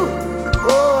through.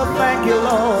 Oh, thank you, Lord.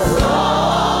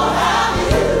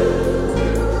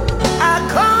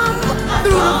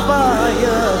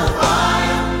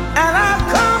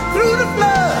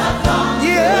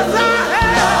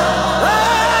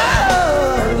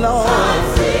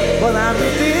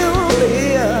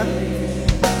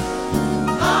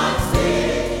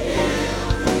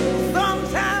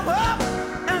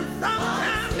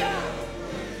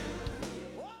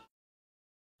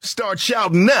 Start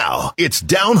shouting now. It's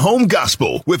Down Home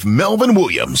Gospel with Melvin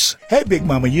Williams. Hey, Big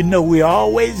Mama, you know we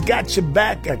always got your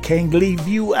back. I can't leave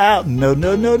you out. No,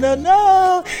 no, no, no,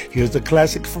 no. Here's the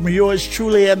classic from yours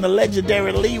truly and the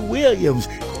legendary Lee Williams,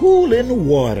 Coolin'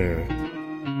 Water.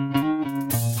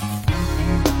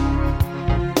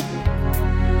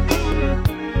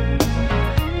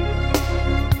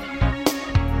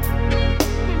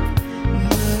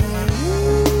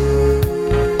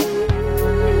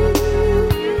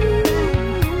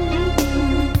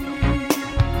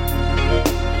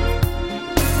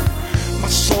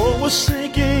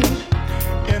 Sinking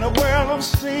in a world of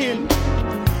sin,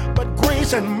 but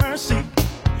grace and mercy,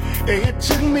 it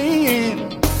took me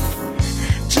in,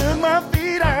 took my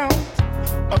feet out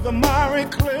of the miry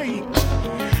clay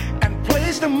and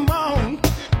placed them on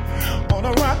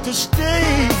a rock to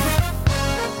stay.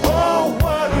 Oh,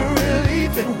 what a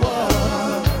relief it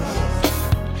was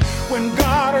when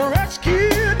God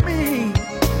rescued me.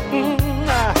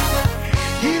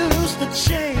 He loosed the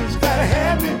chains that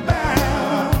had me bound.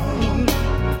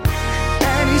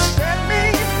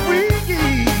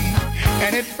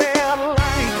 And it felt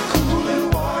like cooling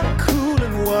water,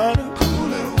 cooling water,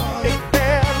 cooling water. It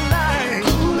felt like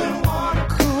cooling water,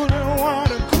 cooling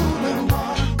water, cooling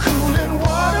water, cooling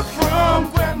water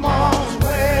from Grandma's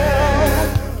well.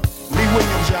 Lee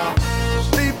Williams, y'all.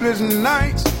 Sleepless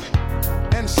nights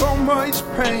and so much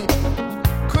pain.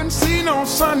 Couldn't see no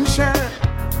sunshine,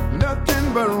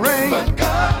 nothing but rain. But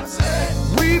God said,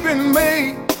 we've been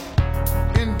made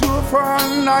endure for a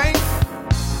night,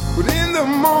 but in the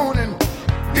morning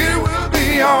it will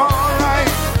be alright.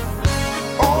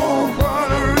 Oh,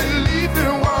 what a relief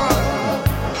it was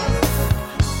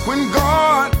when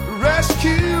God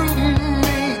rescued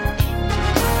me.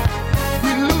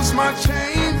 He loosed my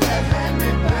chains that had me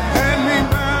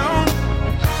bound,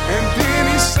 and then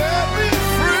He set me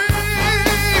free.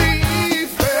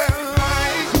 Felt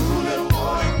like cooling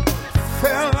water,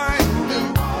 felt like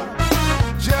cooling water,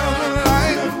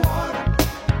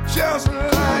 just like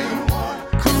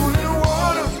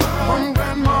from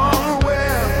Grandma's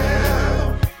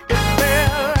well. It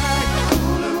felt like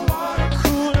cooling water,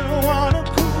 cooling water,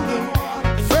 cooling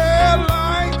water. Felt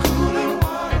like cooling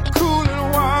water, cooling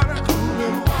water,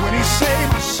 cooling water. When He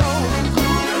saved my soul,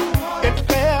 cooling water. It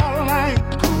felt like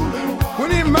cooling water. When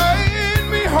He made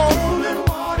me whole, cooling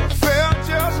water. Felt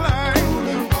just like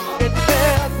cooling water. It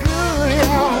felt good,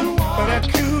 y'all, but that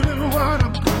cooling water,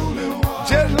 cooling water.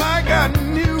 Just like I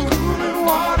knew cooling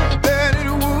water that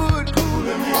it would.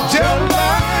 Just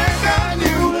like I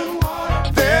knew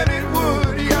that it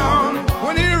would, y'all.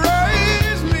 When He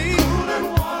raised me,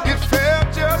 it felt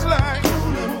just like,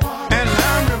 and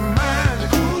I'm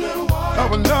reminded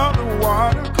of another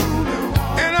water,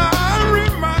 and I'm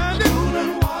reminded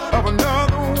of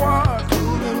another water.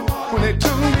 When they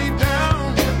took me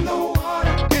down in the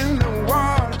water,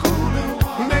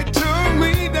 when they took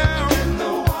me down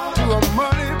to a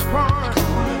muddy pond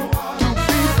to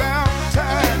be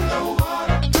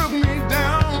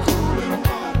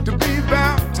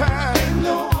baptized.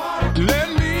 Let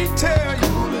me tell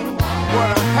you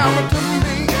what happened to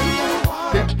me.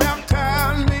 They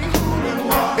baptized me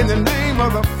in the name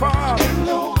of the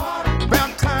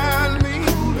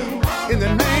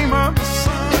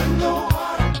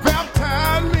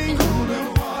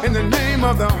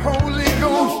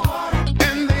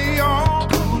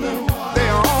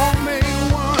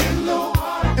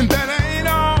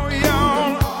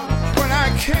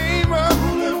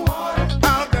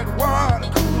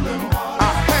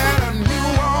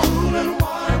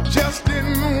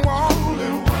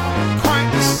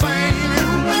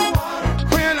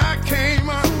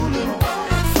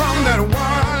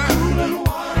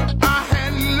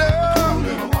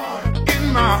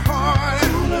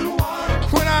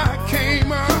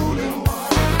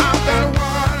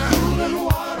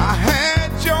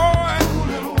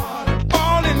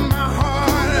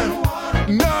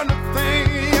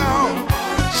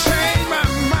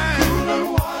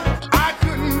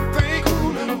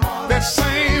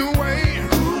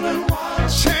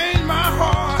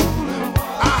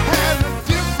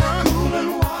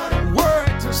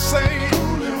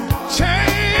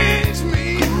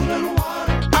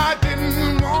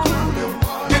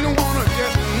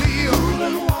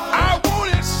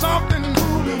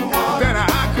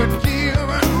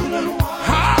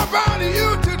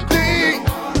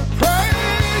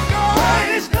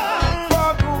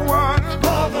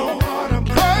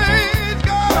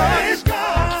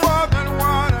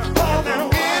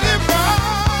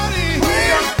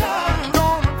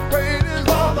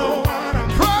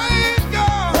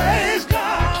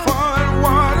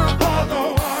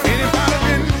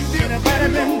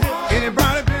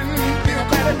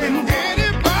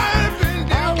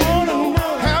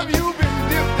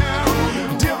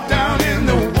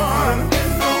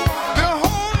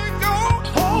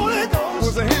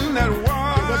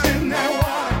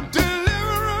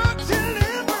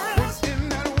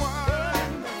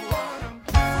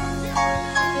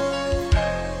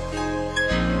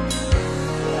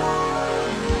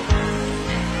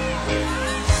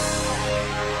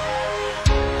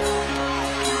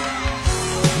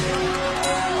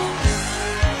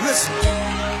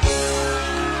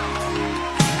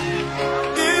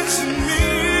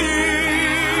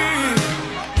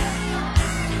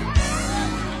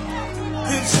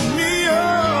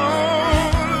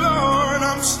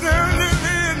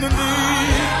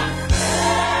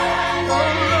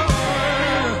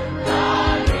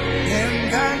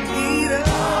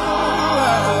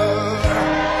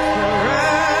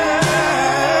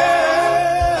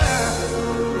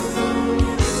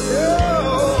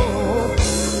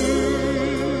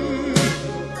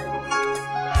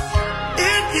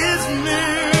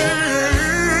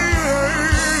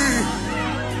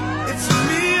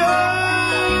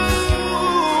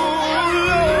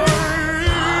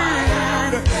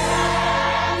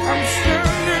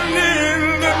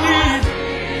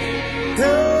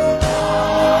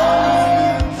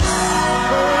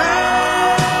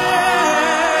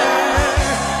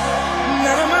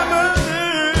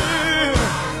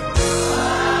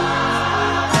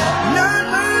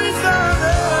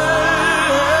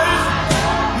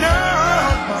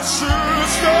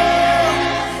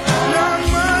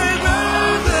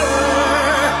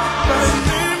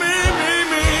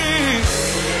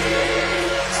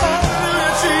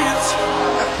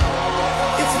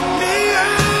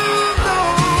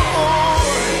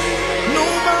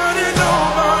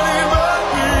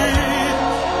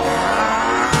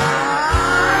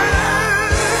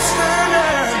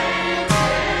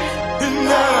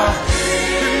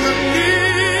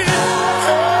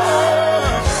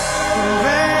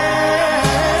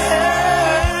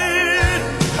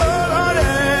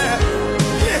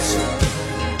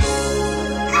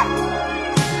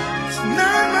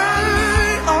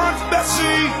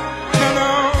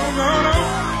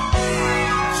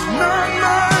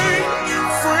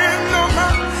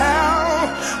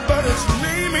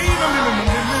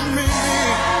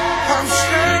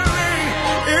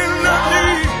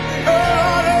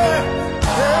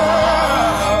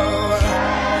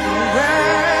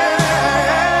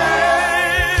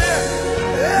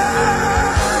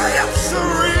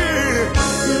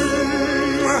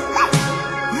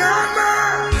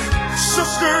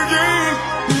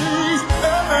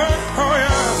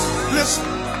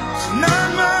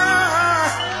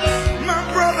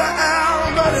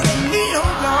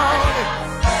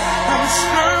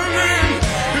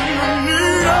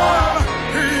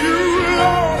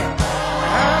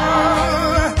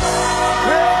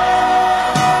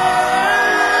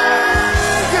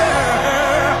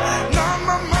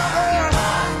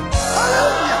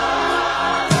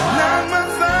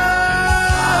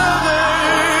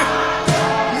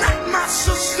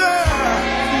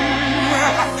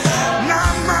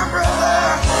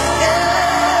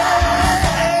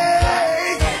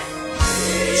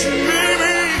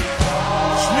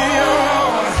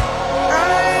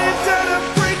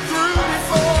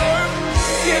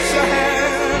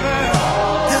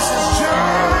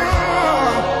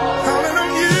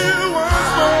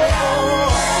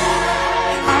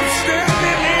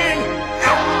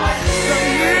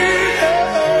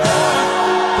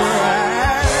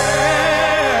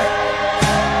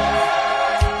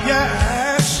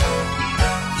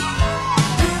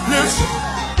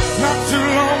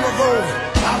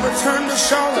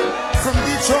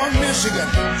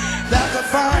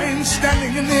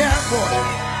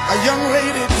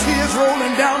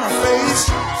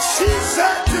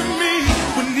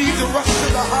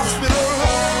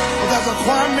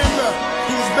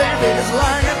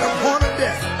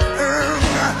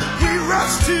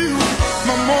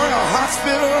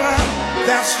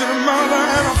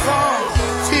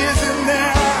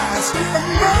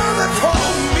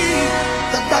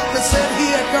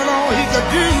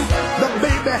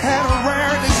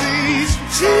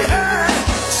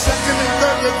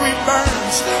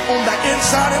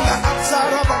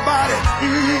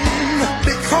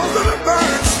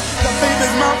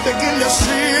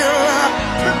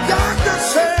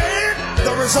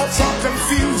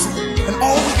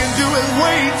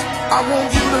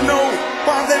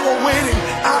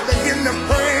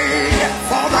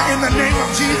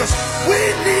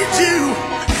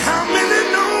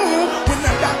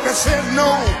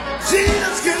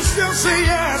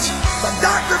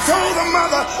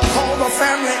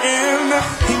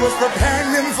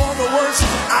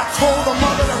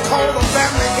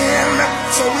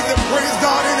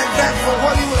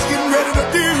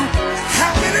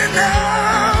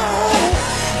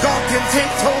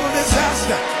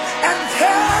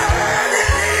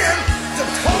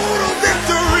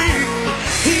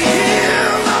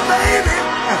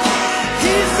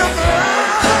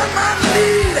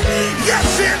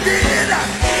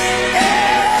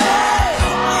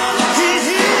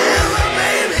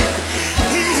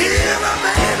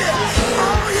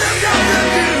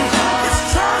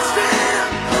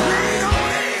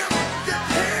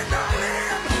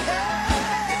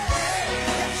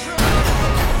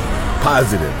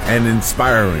Positive and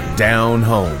inspiring down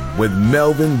home with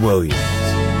Melvin Williams.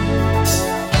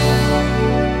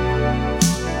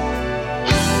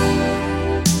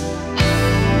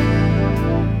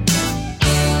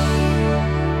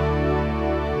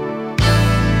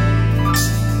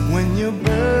 When you're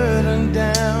burdened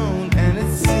down and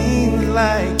it seems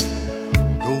like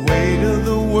the weight of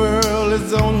the world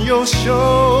is on your your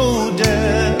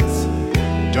shoulders.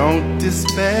 Don't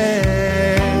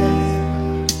despair.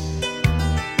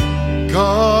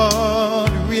 God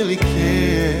really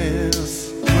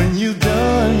cares. When you've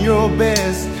done your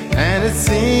best and it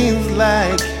seems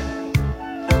like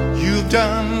you've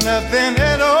done nothing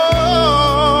at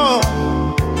all,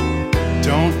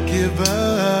 don't give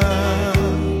up.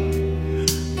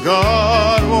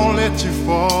 God won't let you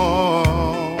fall.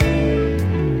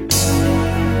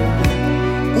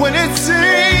 When it seems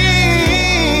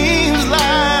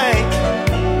like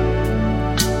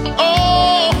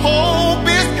all hope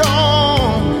is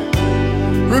gone,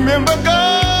 remember God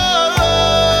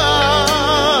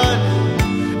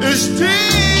is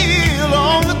still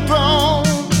on the throne.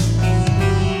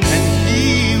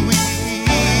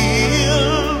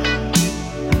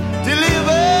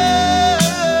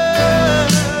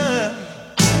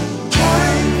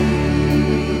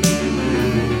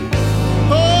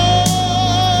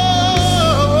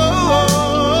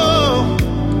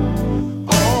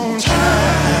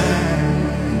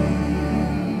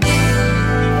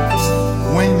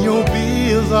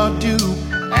 Are due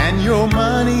and your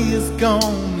money is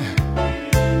gone,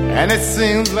 and it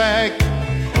seems like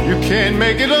you can't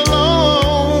make it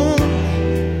alone.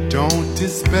 Don't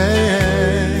despair,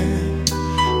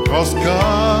 'cause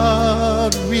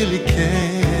God really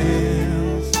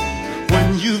cares. When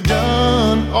you've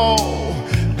done all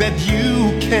that you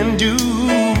can do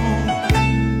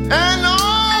and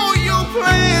all your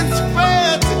plans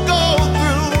fail to go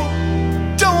through,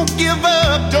 don't give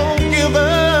up, don't give up.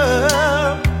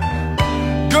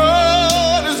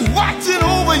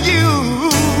 You,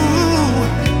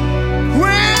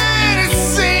 when it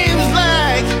seems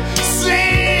like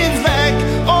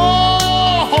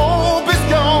all hope is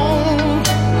gone,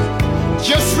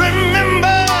 just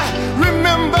remember,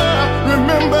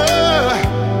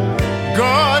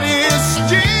 God is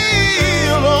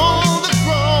still on the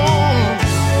throne,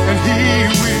 and He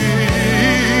will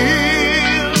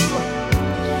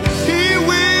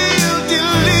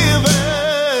deliver.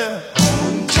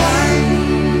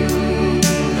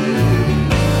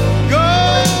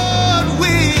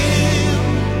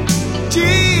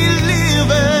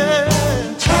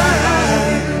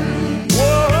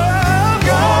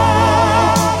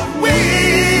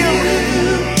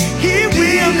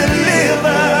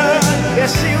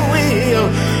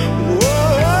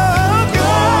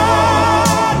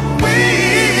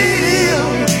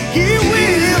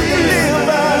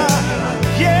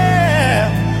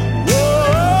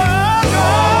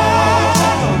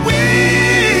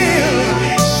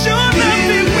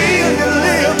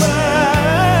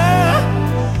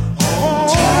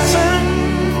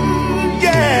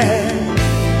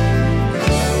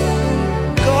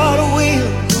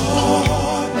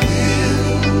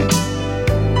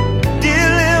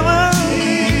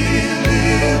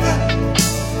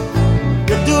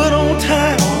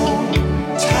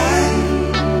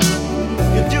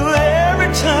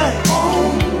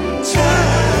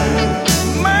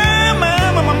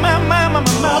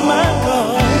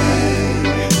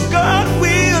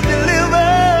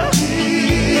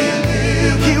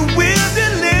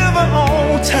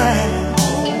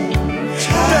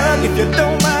 If you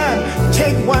don't mind,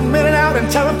 take 1 minute out and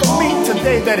tell him for me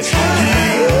today that I'd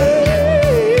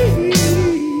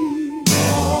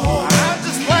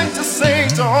just like to say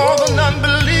to all the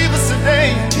non-believers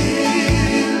today,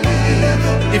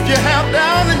 if you have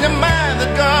doubt in your mind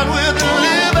that God will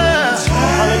deliver,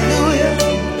 hallelujah,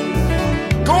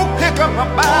 go pick up a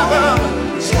Bible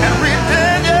and read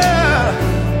Daniel,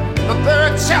 the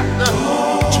 3rd chapter,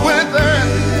 23rd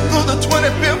through the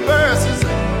 25th verses,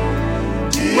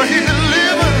 where He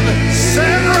delivered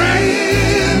Shadrach,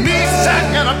 Meshach,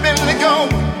 and Abednego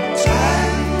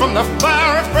from the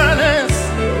fiery furnace.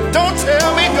 Don't tell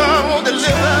me God won't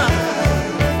deliver.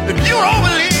 If you don't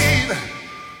believe,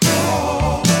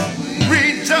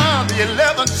 read John the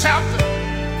 11th chapter,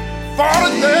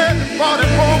 43rd and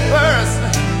 44th verse,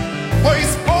 where He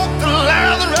spoke to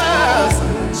Lazarus,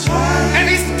 and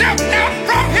he stepped out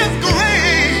from his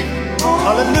grave.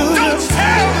 Hallelujah. Don't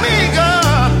tell me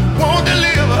God won't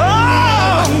deliver.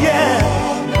 Oh, yeah.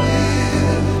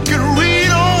 You can read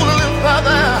on a little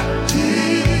further.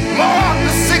 Mark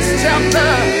the 6th chapter,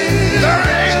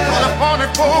 38 to the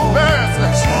 44th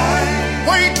verse,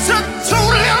 where He took 2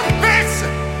 little fish,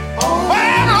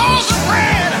 5 loaves of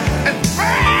bread, and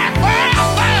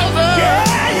 5,000.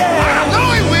 Yeah, yeah. I know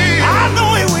He will. I know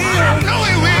He will. I know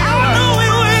He will. I know He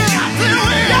will.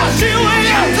 Yes, He will.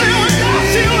 Yes, He will. Yes,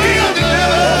 He will. He'll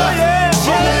deliver.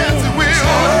 Yes, He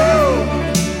will.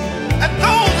 And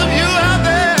those of you out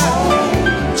there,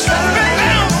 been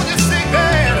down on your sick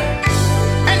bed,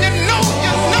 and you know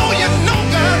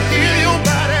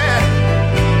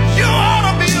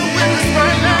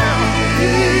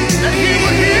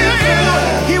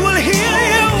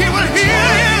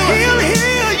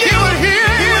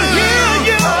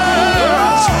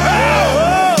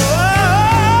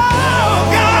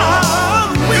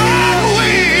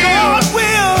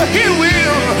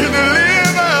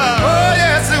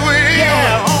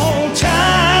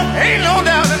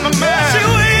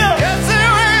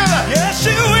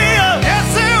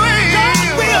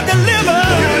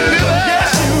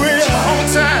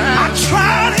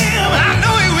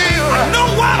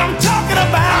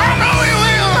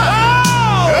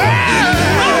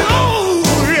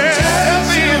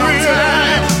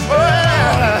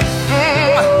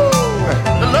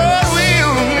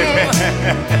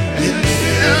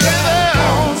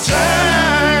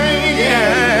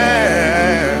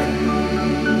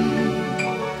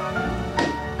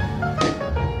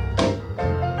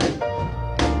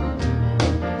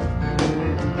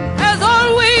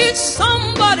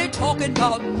talking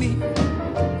about me,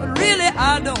 but really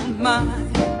I don't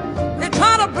mind. They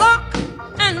try to block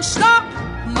and stop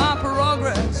my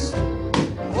progress.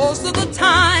 Most of the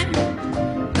time,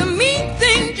 the mean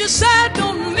things you said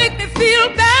don't make me feel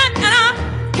bad, and I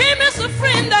came as a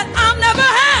friend that I've never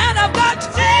had. I've got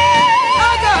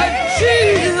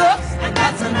Jesus, and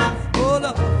that's enough. Hold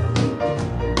up.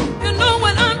 You know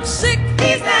when I'm sick,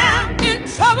 He's there. In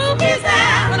trouble, He's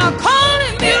there. When I call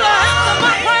Him, He'll answer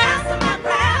my prayer.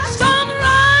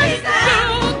 Sunrise,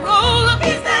 He'll roll up.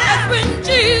 That's when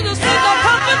Jesus is a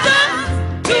comforter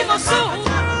to my soul.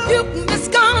 You can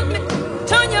miscount me,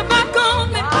 turn your back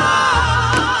on me.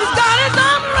 He's got His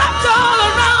arm wrapped all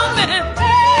around me.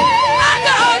 I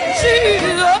got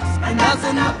Jesus, and that's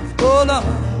enough. Hold up.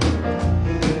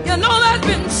 You know there's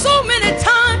been so many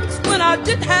times when I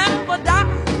didn't have a dime,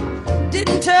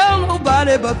 didn't tell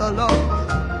nobody but the Lord.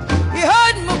 He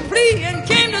heard my plea and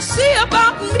came to see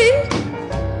about me.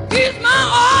 He's my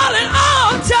all in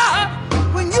all, child.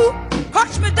 When you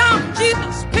push me down,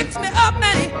 Jesus picks me up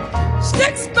and He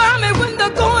sticks by me when the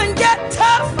going get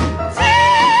tough.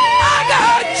 I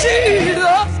got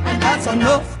Jesus, and that's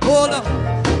enough. Hold up.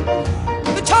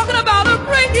 We're talking about a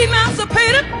great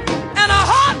emancipator and a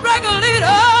heart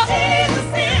regulator. Jesus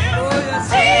is, oh yes,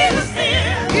 Jesus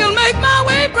is. He'll make my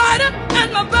way brighter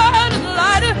and my burden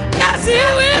lighter. Yes, He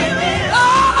will.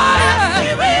 Oh yeah,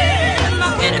 He will. And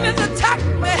my enemies attack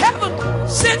me, heaven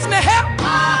sends me help.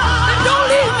 And don't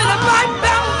leave me to fight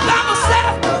by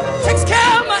myself. Takes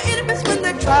care of my enemies when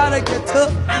they try to get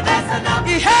tough. And that's enough.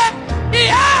 Yeah.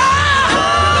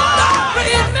 God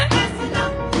raised me.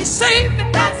 He saved me.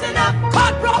 That's enough.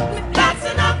 God brought me. That's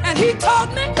enough. And He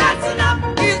taught me. That's enough.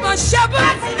 He's my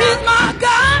shepherd. He's my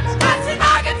God. That's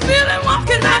enough. I can feel Him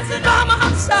walking by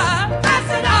my side. That's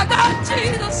enough. I got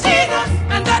Jesus.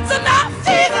 And that's enough.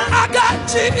 I got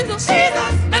Jesus.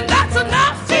 And that's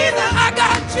enough. I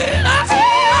got Jesus.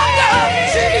 I got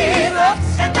Jesus.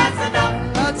 And that's enough.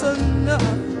 That's enough.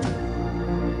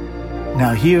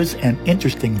 Now here's an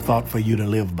interesting thought for you to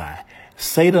live by.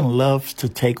 Satan loves to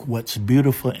take what's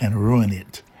beautiful and ruin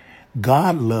it.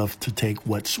 God loves to take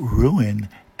what's ruined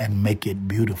and make it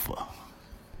beautiful.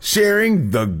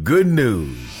 Sharing the good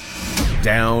news.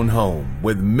 Down Home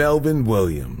with Melvin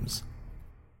Williams.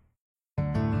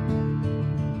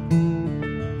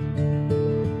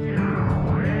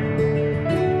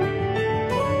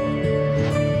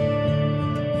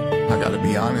 I gotta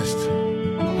be honest,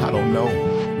 I don't know.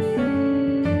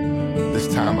 This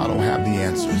time I don't have the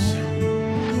answers.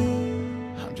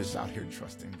 I'm just out here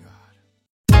trusting God.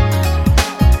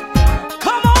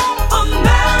 Come on,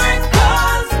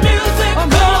 America's music,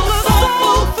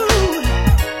 soul food,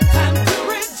 time to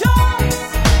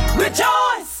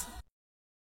rejoice.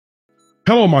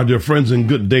 Hello, my dear friends, and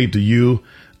good day to you.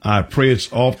 I pray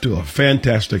it's off to a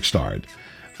fantastic start.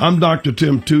 I'm Dr.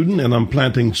 Tim Tuden, and I'm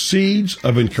planting seeds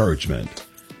of encouragement.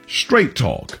 Straight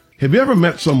talk. Have you ever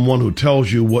met someone who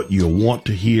tells you what you want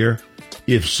to hear?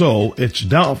 If so, it's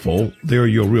doubtful they're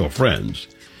your real friends.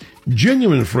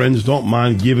 Genuine friends don't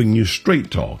mind giving you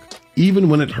straight talk, even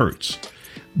when it hurts.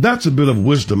 That's a bit of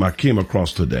wisdom I came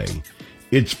across today.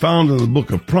 It's found in the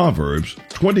book of Proverbs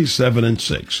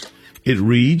 27:6. It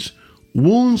reads,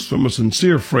 "Wounds from a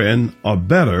sincere friend are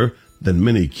better than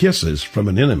many kisses from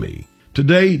an enemy."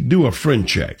 Today, do a friend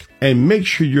check and make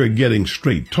sure you're getting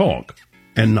straight talk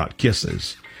and not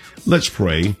kisses. Let's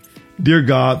pray. Dear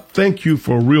God, thank you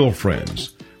for real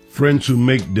friends, friends who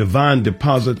make divine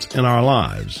deposits in our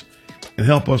lives, and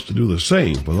help us to do the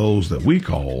same for those that we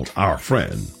call our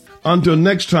friend. Until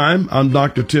next time, I'm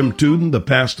Dr. Tim Tuden, the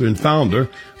pastor and founder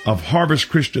of Harvest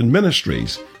Christian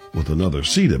Ministries, with another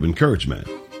seed of encouragement.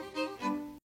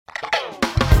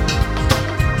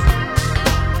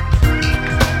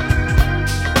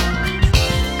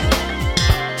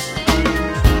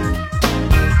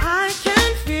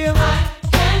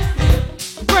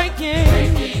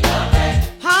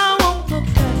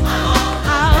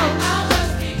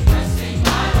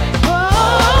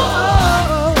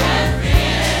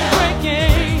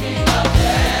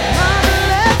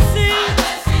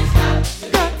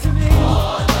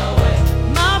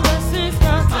 My blessings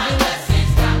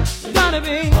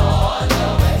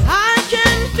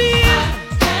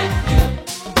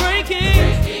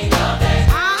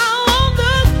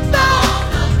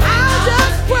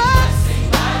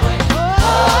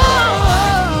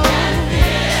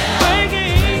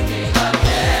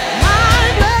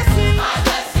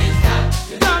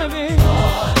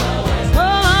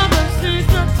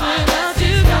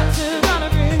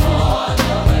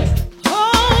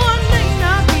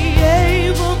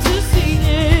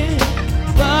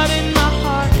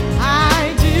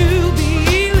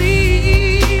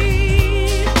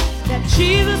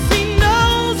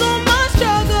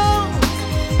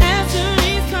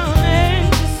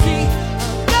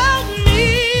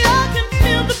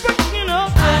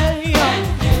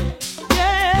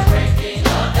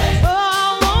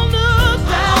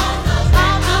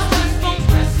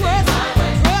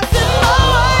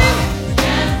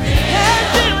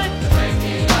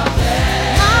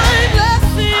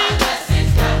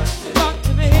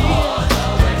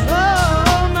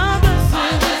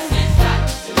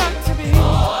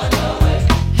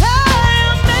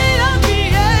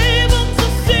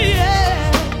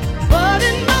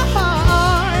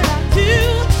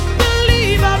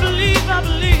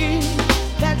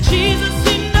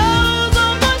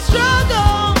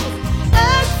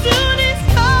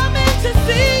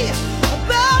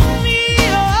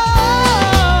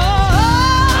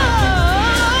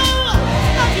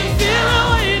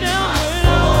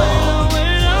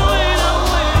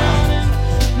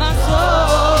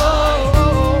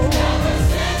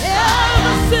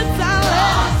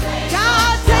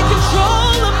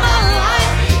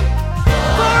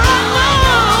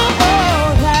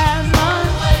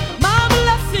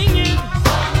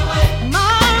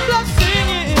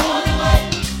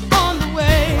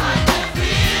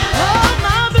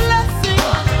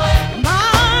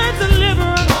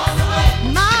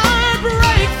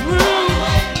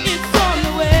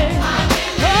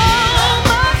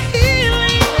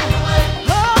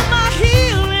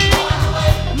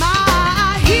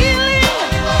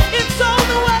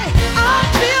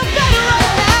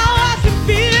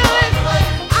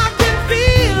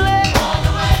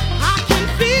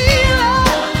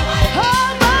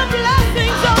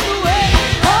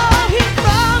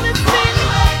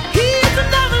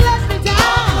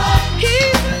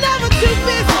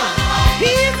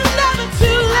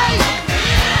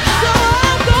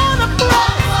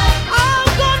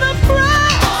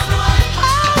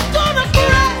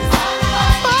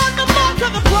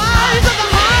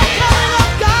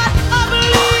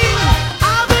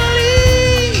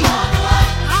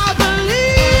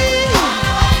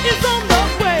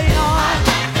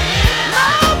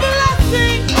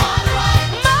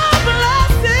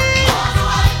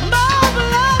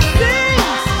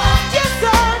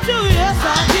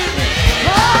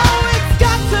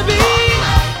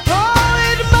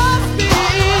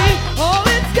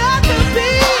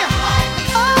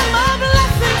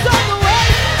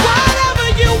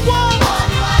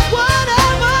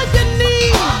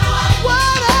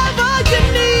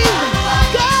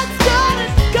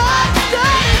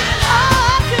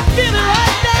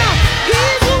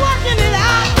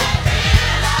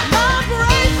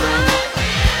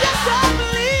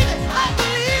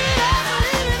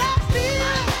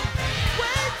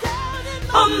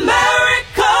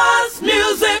America's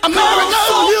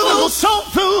musical soul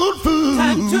food.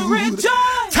 Time to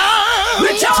rejoice. Time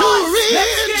Rejoice. to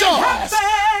Let's get rejoice. happy.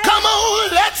 Come on,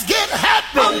 let's get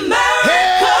happy.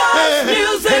 America's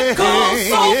musical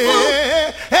soul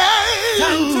food.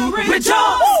 Time to rejoice.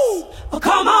 Oh,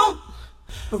 come on,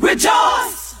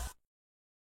 rejoice.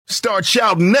 Start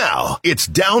shouting now. It's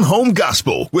Down Home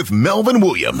Gospel with Melvin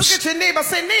Williams. Look at your neighbor.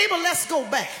 Say, neighbor, let's go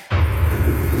back.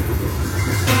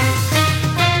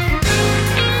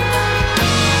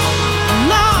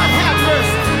 Lord have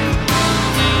mercy.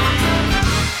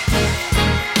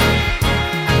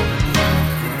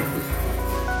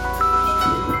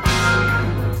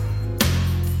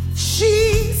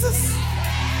 Jesus,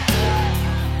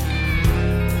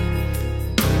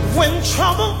 when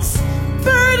troubles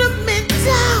burden me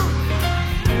down,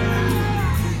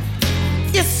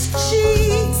 it's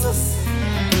Jesus.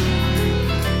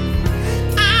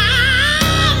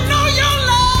 I know your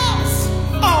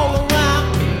love's all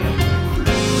around.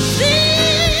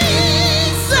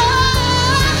 Jesus,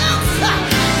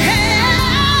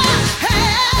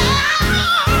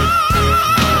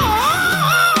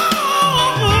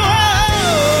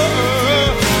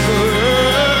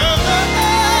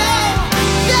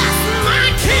 that's my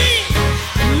King.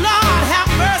 Lord have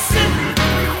mercy.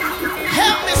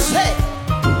 Help me say,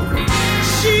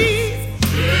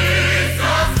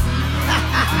 Jesus.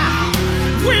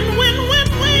 When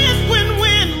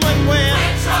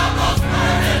troubles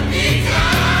burden me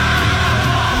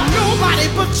down, nobody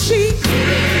but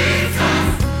Jesus.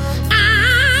 I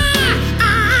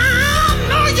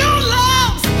know your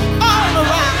love's all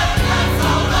around.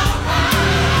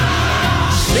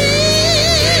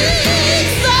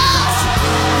 Jesus,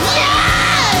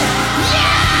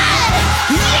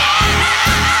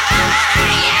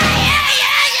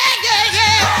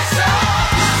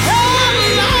 oh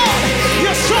Lord,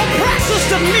 you're so precious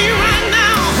to me right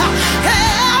now.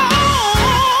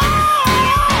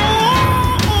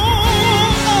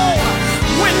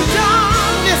 When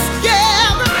darkness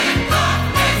gathers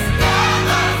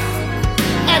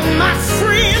and my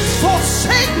friends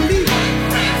forsake me,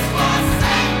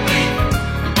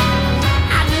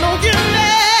 I know you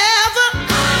never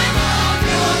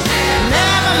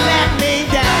let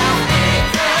me down.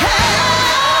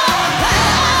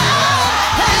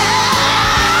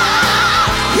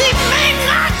 He may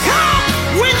not come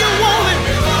when you want it,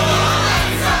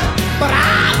 but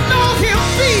I know he'll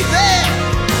be there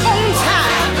on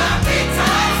time.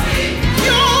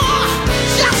 You're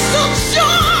just so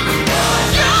sure.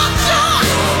 You're sure.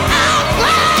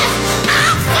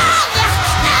 I'm glad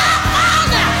I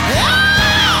found you.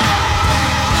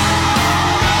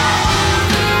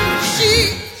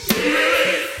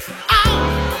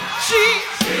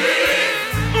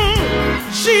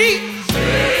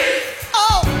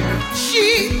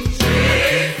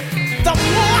 The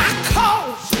more I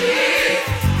call,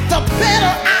 the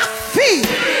better I feel.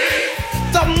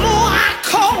 The more I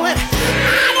call it,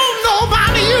 I don't know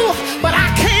about you, but I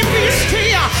can't be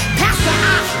still. Pastor,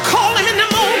 I call him in the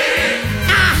morning,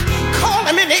 I call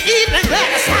him in the evening,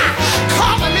 Gladys, I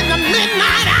call him in the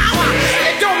midnight hour.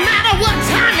 It don't matter what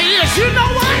time it is. You know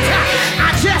what? I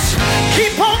just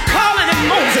keep on calling him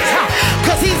Moses,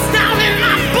 cause he's down in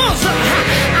my bosom.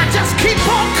 I just keep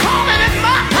on calling him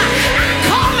up. I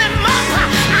call him up.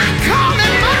 I call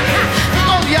him up.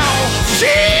 Oh, y'all.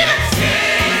 Jesus.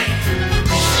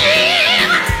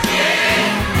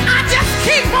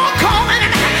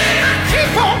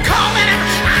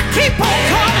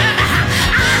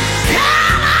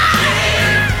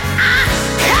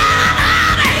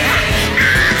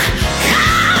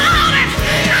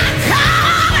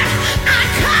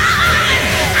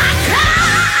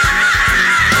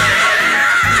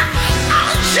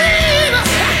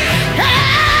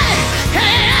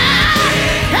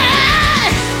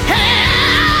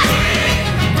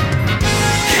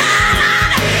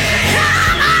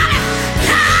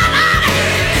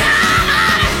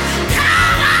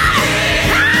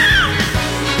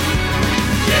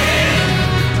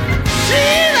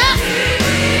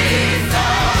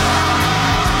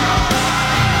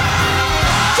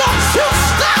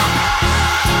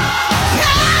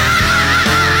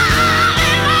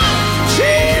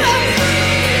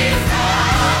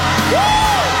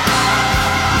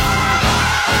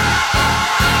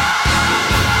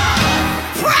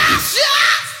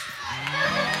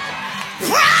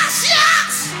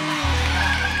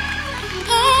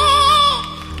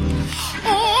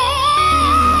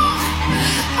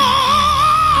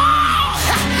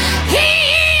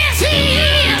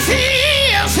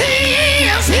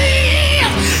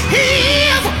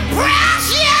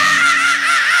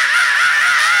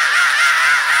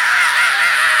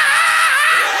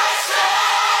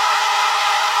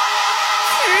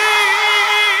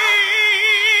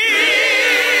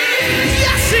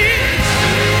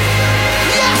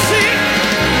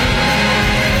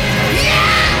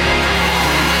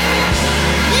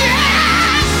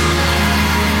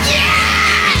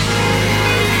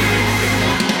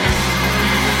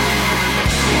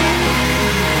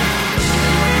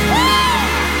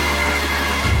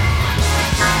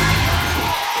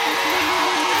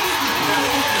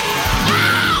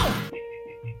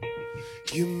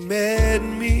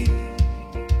 led me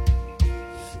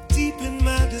deep in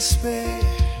my despair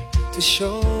to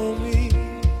show me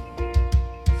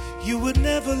you would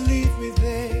never leave me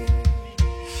there.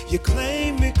 You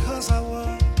claimed me 'cause I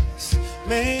was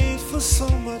made for so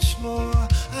much more.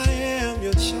 I am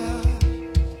your child,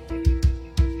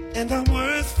 and I'm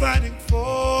worth fighting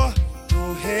for.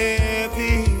 Oh,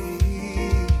 heavy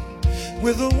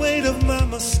with the weight of my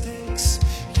mistakes,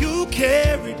 you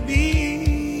carried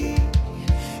me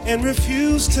and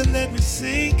refused to let me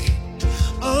sink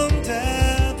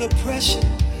under the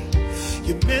pressure.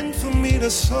 You meant for me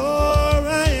to soar.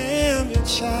 I am your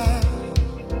child,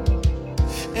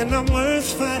 and I'm worth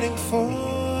fighting for.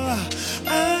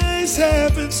 Eyes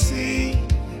haven't seen,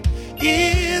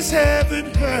 ears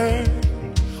haven't heard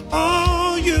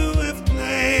all you have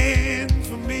planned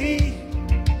for me,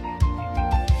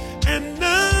 and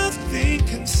nothing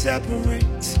can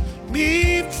separate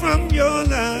me from your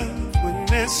love when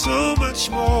there's so much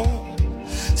more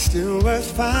still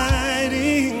worth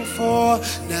fighting for.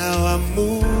 Now I'm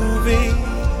moving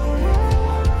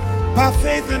by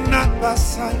faith and not by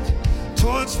sight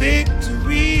towards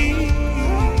victory.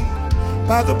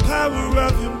 By the power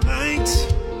of your might,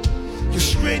 you're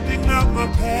straightening out my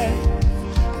path,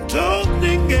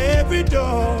 opening every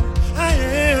door. I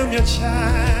am your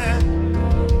child,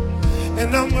 and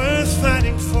I'm worth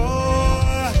fighting for.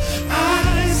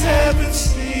 Eyes haven't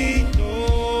seen,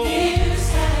 no ears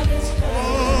haven't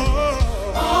heard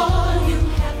all you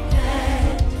have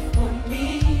planned for me,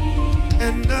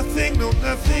 and nothing, no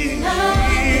nothing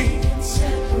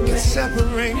can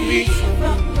separate me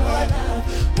from your love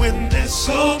when there's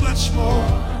so much more.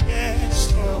 Yes,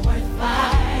 still worth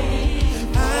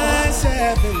fighting. Eyes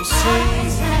haven't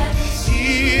seen,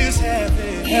 ears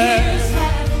haven't heard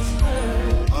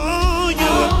all you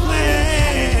have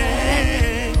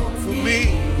planned for me,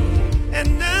 and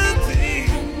nothing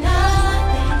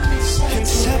can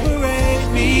separate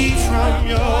me from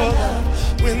your love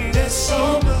when there's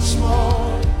so much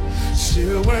more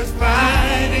still worth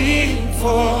fighting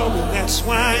for. And that's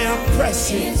why I'm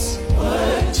pressing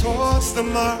towards the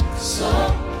mark,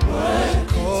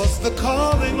 'cause the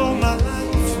calling on my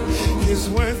life is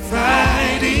worth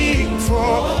fighting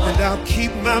for. And I'll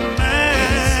keep my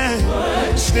mind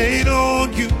stayed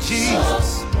on you, Jesus,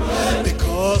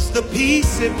 because the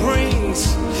peace it brings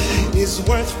is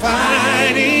worth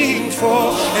fighting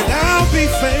for. And I'll be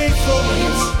faithful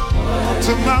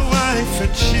to my wife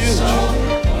and children,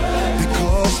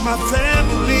 because my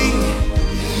family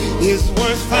is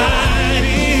worth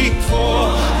fighting for.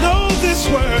 No, this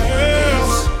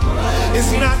world is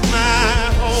not my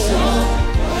home,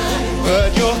 but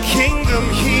your kingdom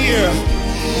here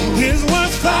is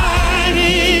worth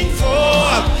fighting for.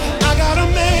 I got a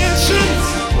mansion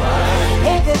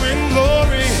over in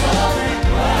glory,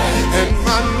 and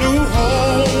my new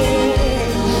home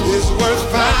is worth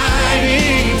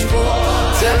fighting for.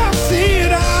 Till I see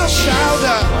it, I'll shout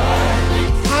out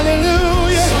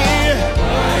hallelujah here,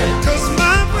 'cause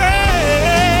my prayer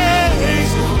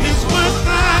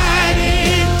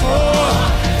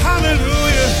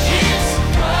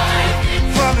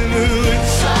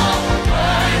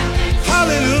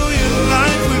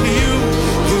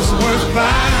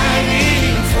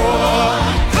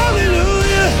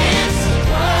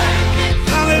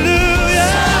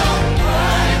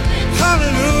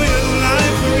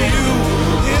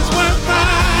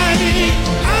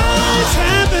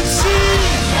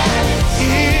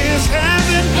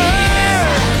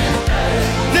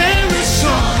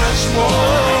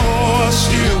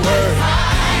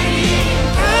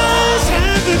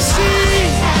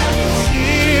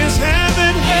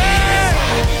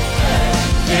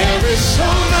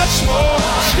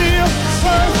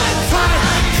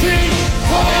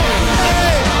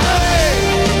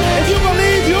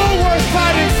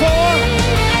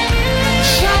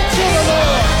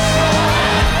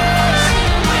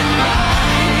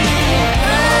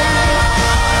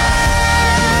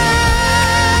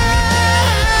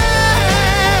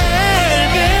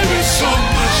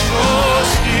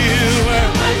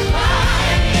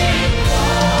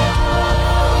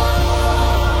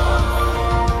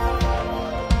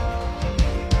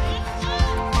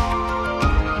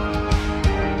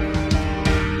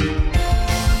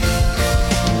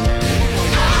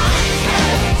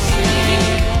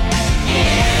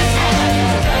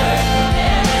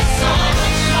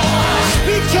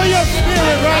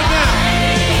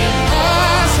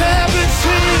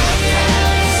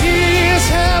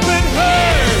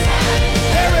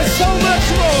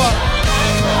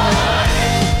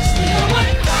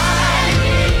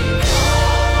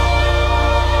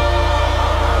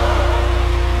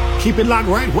Keep it locked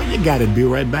right where you got it. Be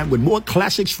right back with more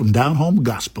classics from Down Home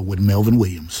Gospel with Melvin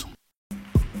Williams.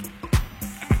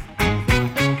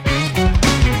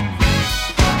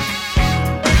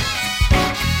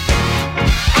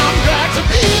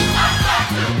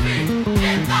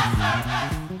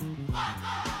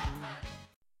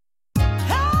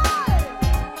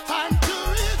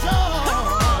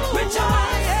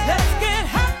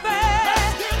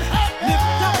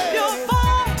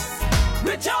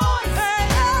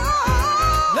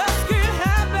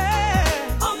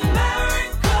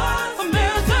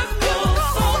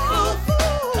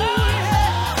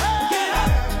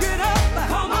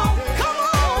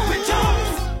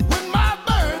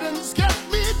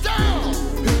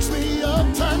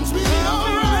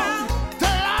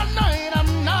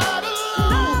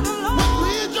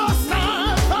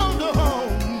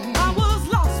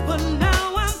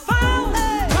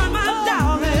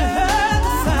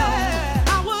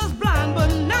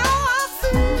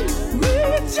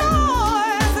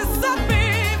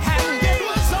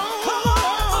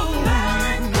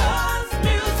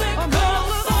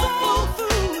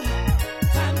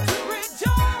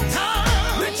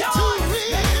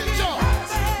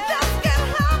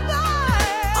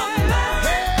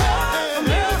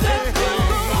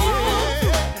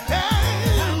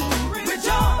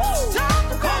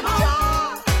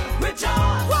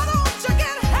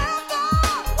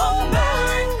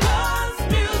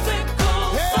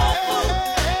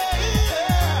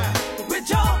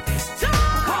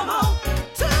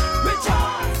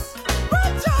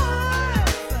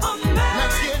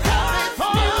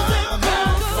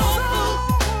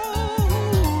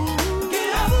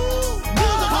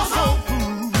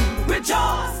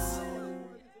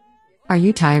 Are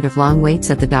you tired of long waits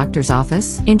at the doctor's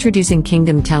office? Introducing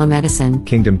Kingdom Telemedicine.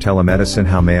 Kingdom Telemedicine,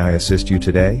 how may I assist you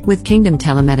today? With Kingdom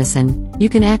Telemedicine, you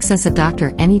can access a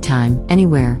doctor anytime,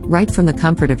 anywhere, right from the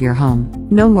comfort of your home.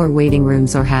 No more waiting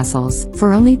rooms or hassles.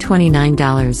 For only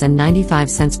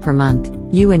 $29.95 per month,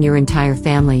 you and your entire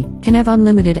family can have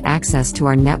unlimited access to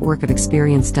our network of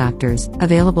experienced doctors,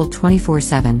 available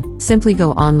 24/7. Simply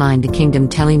go online to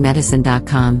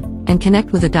kingdomtelemedicine.com and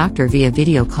connect with a doctor via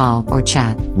video call or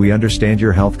chat. We understand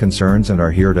your health concerns and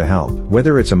are here to help.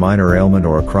 Whether it's a minor ailment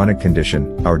or a chronic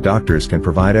condition, our doctors can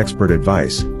provide expert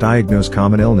advice, diagnose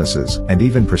common illnesses, and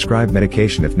even prescribe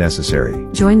medication if necessary.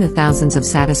 Join the thousands of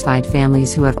satisfied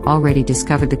families who have already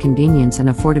discovered the convenience and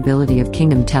affordability of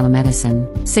Kingdom Telemedicine.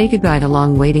 Say goodbye to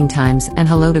long waiting times and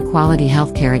hello to quality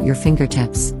healthcare at your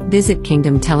fingertips. Visit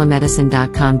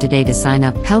kingdomtelemedicine.com today to sign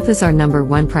up. Health is our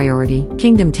 #1 priority.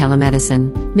 Kingdom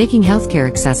Telemedicine, making healthcare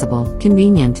accessible,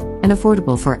 convenient, and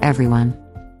affordable for everyone.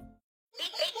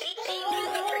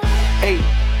 Hey,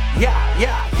 yeah.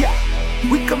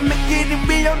 We can make it and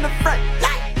be on the front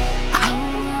line.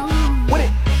 When it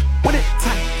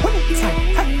time.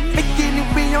 Hey, make it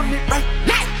and be on it right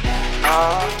now.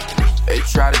 They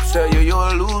try to tell you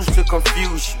you'll lose to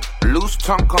confusion. Loose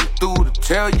tongue come through to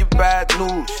tell you bad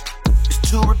news. It's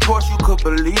 2 reports you could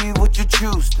believe what you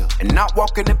choose to. And not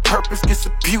walking in purpose gets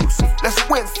abusive. Let's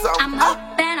win some. I'm up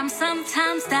and I'm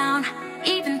sometimes down.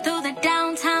 Even through the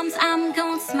down times, I'm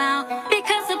gonna smile.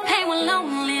 Because the pain will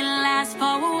only last for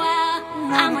a while.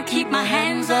 I'ma keep my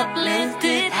hands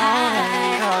uplifted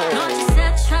high. Lord, you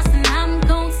said trust and I'm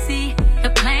gonna see the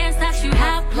plans that you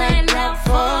have planned out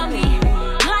for me.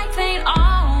 Life ain't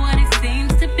all what it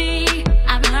seems to be.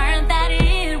 I've learned that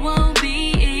it won't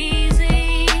be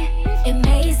easy. It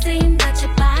may seem that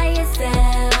you're by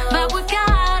yourself, but with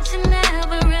God you're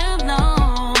never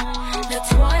alone. Look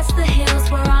towards the hills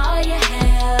where all your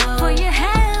help, for your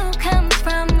help comes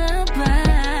from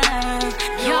above.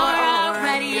 You're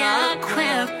already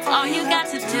equipped. All you got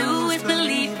to do is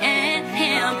believe in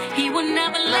Him. He will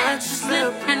never let you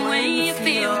slip. And when you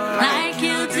feel like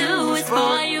you do, it's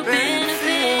for your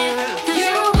benefit. 'Cause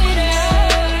you're a winner.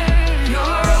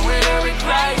 You're a winner in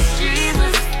Christ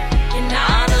Jesus. You're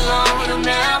not alone. He'll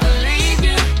never leave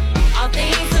you. All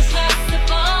things are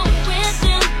possible with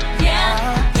Him. Yeah.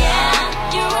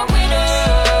 You're a winner.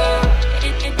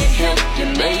 In Him you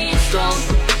made strong.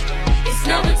 It's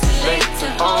never too late to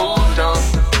hold on.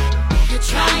 Your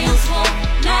triumphs won't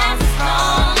last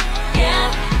long. Yeah.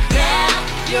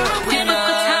 You're a winner.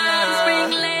 Difficult times bring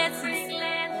lessons.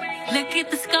 Look at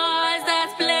the scars,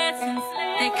 that's blessings.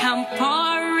 They come for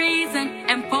a reason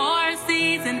and for a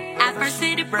season.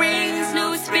 Adversity brings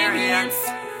new experience.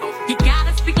 You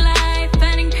gotta speak life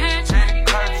and encouragement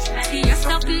to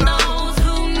yourself and those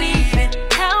who need it.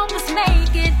 Help us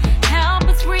make it. Help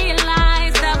us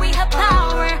realize that we have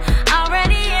power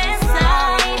already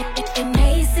inside. It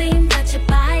may seem that you're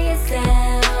by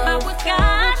yourself, but with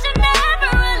God you're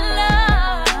never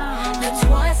alone. Look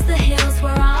towards the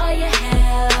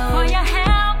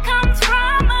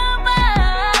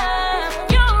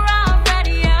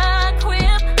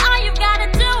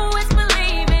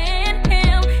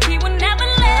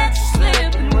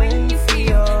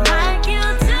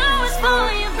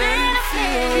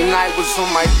was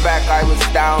on my back, I was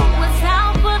down. Was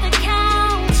out for the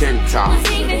count. 10 times.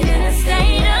 Was even in a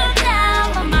state of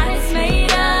doubt. My mind is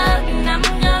made up and I'm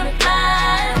gonna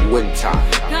fly. Win time.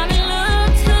 Gonna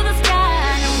look to the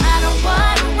sky. No matter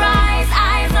what, rise,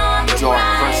 eyes on the Dark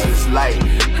prize. versus light.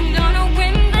 I'm gonna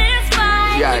win this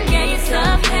fight. Yeah. The gates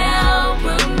of hell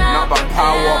will Not by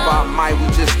power or by might, we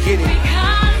just get it.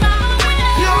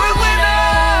 You're a winner.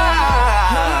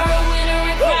 You're a winner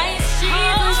in Christ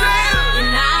Jesus. You're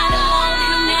not alone,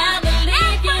 he'll never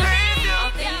leave you.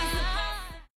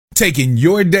 Taking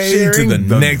your day Sharing to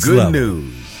the next good level.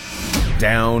 news.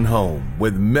 Down Home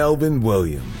with Melvin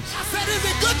Williams. I said, is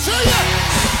it good to you?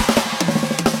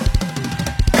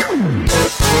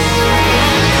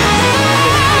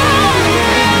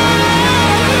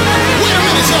 Wait a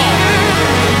minute, y'all.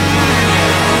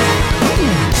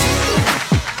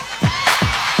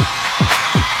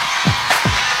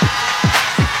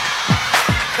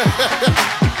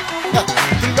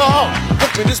 The Lord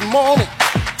woke me this morning,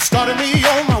 started me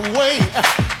on my way,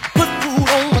 put food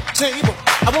on my table.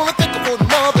 I wanna thank Him for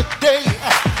another day.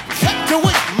 Kept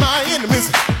away my enemies,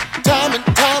 time and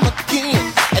time again.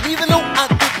 And even though I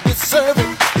didn't deserve it,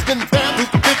 it's been down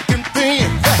through thick and thin.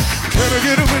 Can I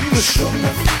get a witness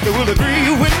that will agree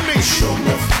with me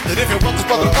that if it wasn't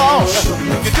for the Lord,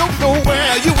 you don't know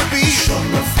where you would be?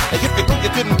 And if you know you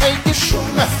couldn't make it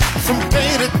from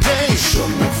day to day,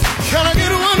 can I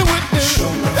get one witness?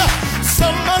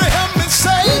 Somebody help me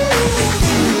say,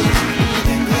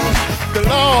 the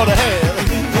Lord has,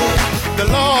 the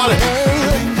Lord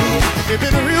has, they've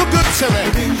been real good to me.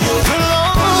 The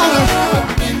Lord,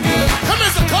 come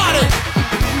here, Zacardi,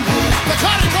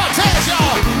 Zacardi Cortez,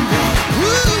 y'all.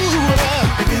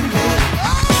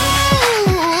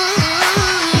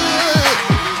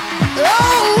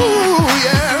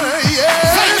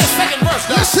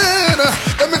 Listen,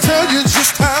 let me tell you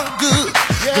just how good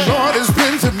the Lord has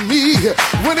been to me.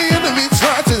 When the enemy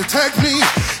tried to attack me,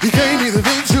 He gave me the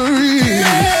victory.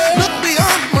 Look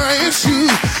beyond my issue,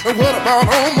 and what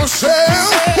about on myself?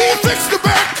 He fixed the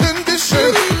bad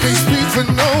condition, can't speak for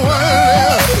no one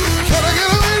else. Can I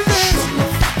get a witness?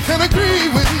 Can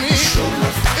agree with me?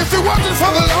 If it wasn't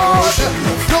for the Lord,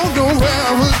 don't know where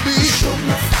I would be.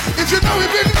 If you know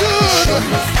He's been good,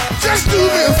 just do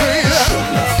me a favor.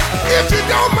 If you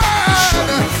don't mind,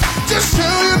 just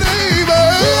tell your neighbor,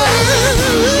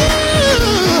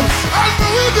 I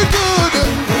know He's been good.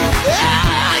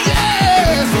 Yeah,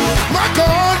 yeah, my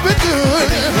God been good.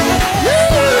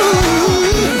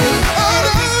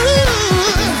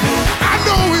 I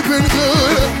know He's been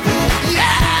good.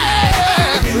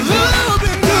 Yeah, Lord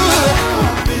been good.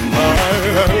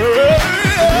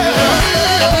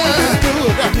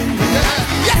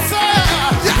 Yes, sir.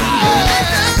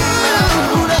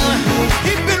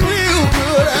 He's been real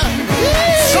good.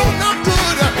 So not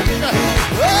good.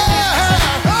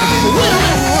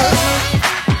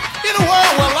 In a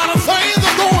world where a lot of things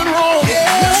are going wrong,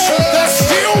 there's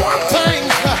still one thing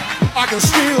I can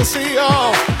still see.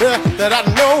 Oh, that I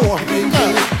know,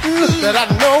 that I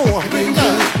know,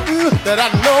 that I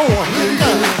know,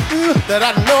 that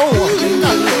I know.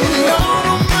 Y'all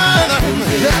don't mind.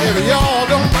 If y'all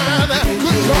don't mind,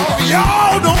 if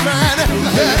y'all don't mind, I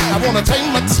wanna take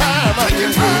my time.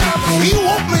 He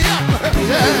woke me up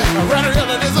right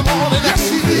early this morning.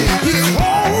 He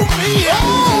called me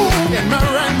up in my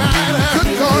right mind.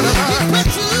 He put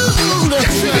food,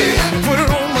 put it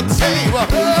on my table.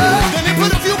 Then he put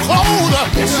a few clothes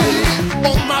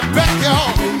on my back,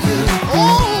 y'all.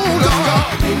 Oh, Lord,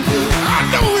 I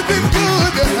know He's been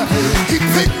good. He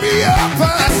picked me up,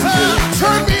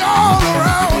 turned me all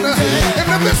around in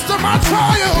the midst of my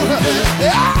trial.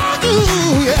 I do,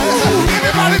 yeah.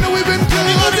 Anybody know He's been good? I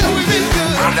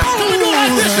know. Can we do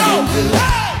like this, y'all?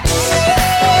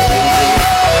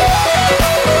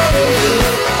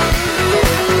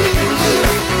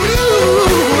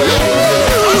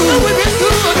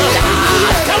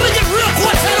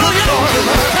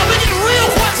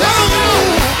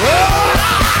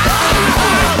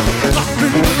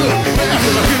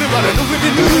 Anybody know we've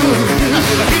been good?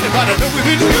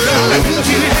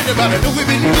 Anybody know we've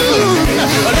been good?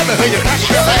 Let me hear you clap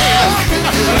your hands.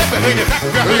 Let me hear you clap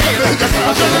your hands. Let me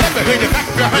hear you clap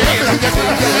your hands.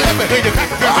 Let me hear you clap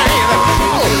your hands.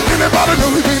 Anybody know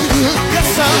we've been good? Yes,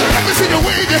 sir. Let me see you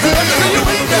wave your hand. Let me see you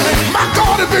wave your hand. My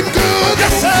God has been good.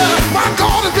 Yes, sir. My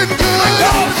God has been good. My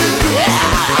God has been good. Yeah,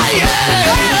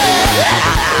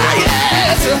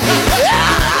 yes.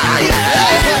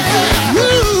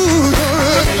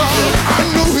 I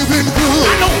know we've been good. I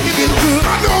know we've been good. I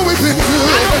know we've been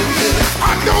good. I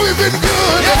know we've been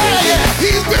good.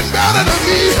 He's been better than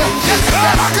me. Yes, sir.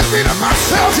 And I can be to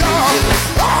myself, y'all.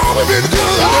 Oh, we've been good.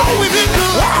 Oh, we've been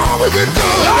good. Oh, we've been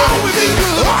good. Oh, we've been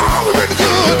good. Oh, we've been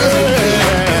good.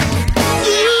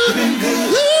 You've been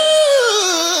good.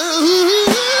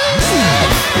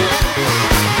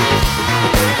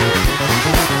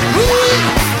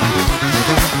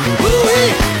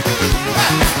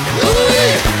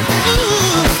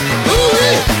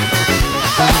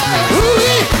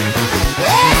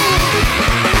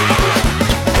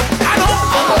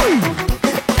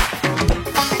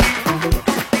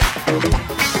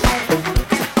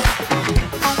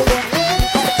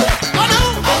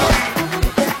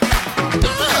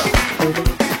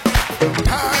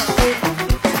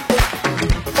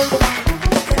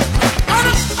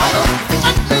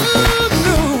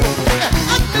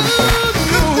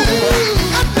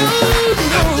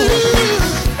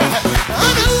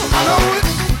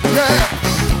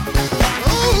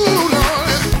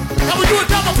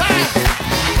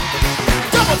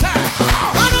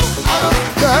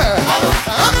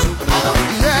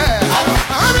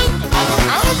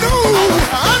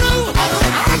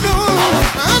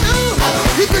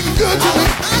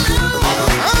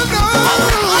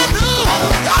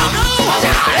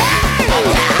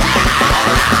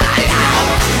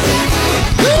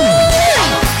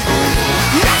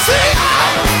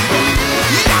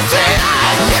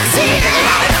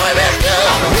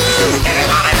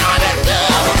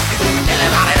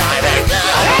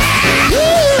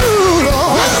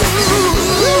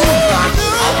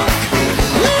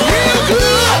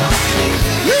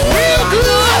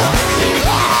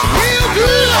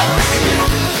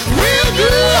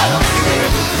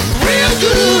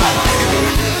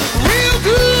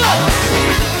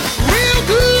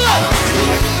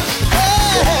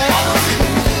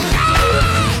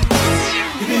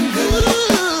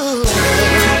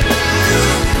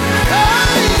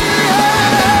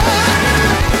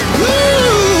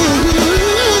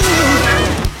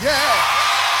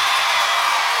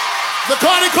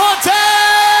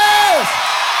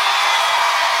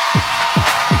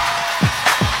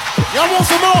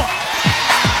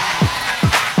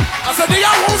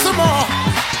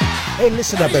 Hey,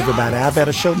 listen up, everybody. I've had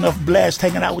a show enough blast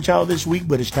hanging out with y'all this week,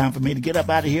 but it's time for me to get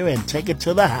up out of here and take it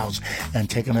to the house. And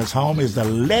taking us home is the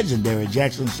legendary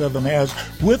Jackson Southern Harris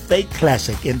with a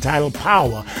classic entitled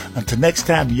Power. Until next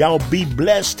time, y'all be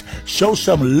blessed. Show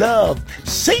some love.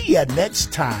 See ya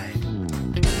next time.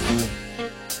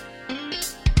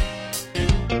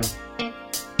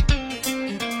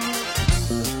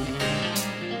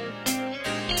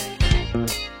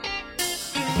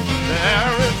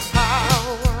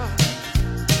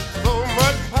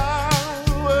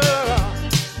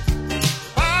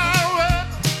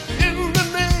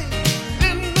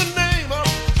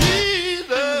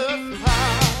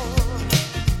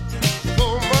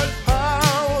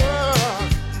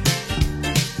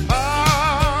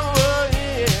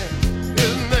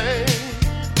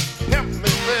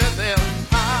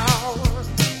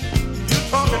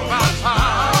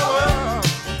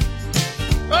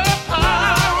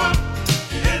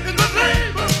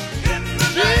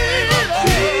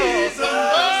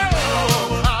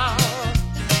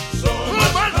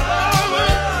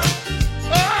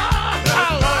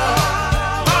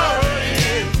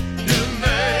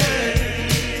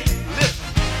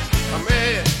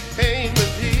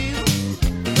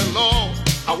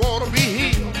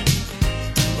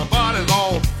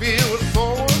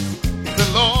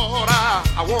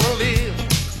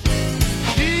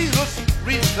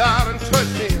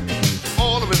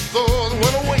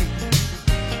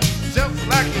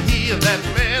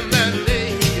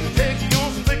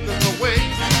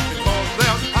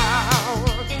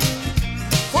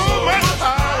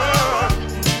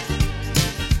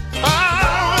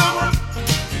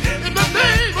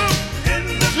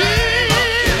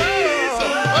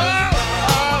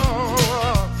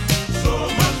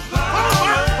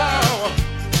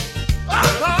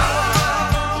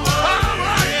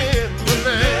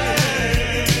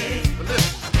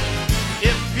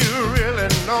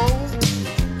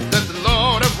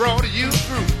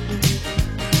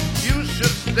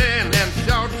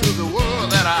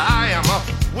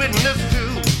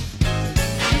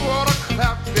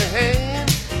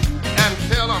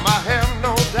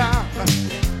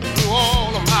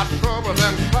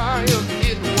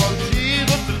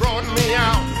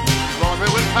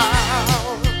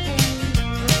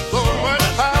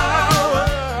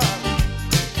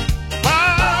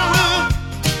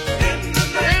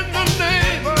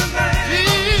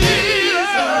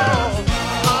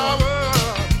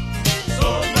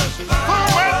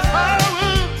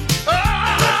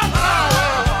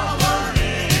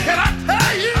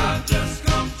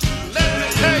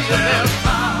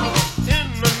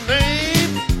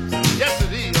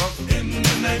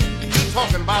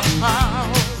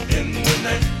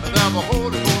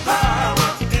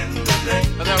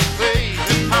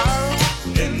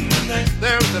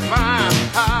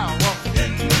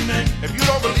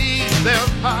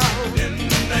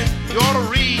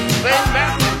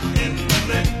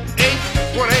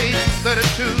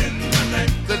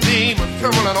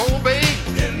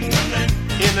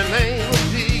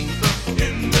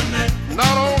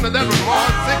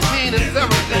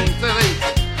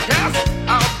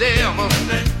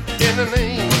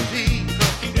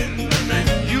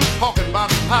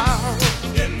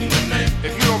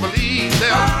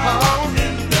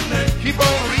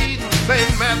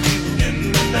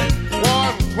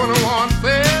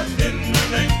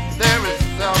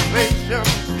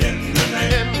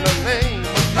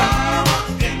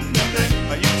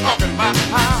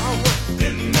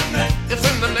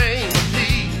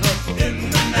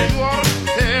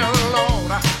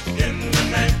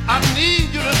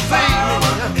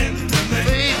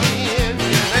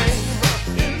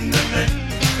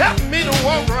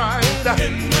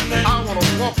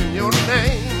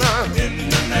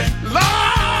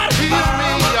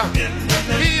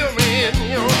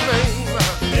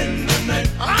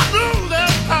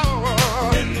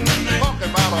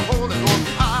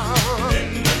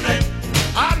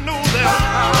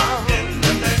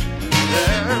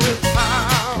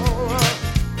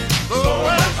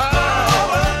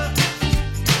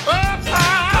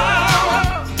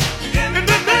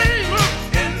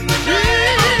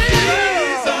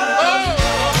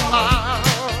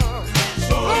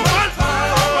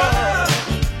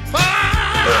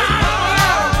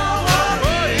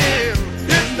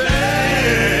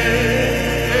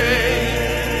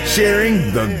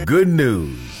 Sharing the good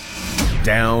news.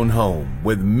 Down Home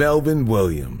with Melvin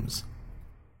Williams.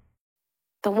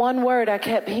 The one word I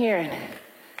kept hearing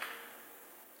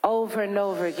over and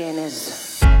over again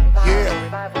is yeah.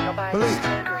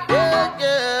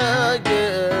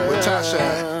 What Tasha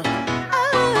at?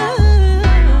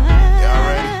 Y'all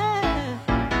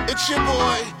ready? It's your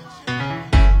boy,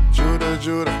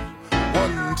 Judah.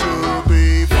 1, 2,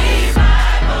 3, 4.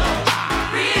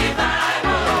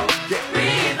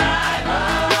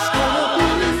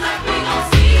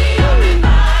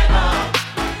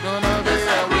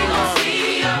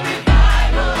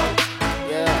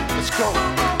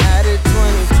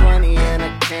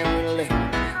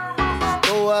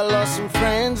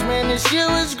 This year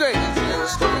was great.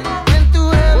 Been through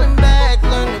hell and back,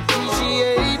 learned to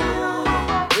appreciate.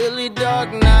 Really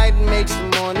dark night makes the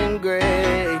morning great.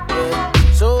 Yeah.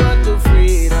 So until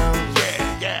freedom,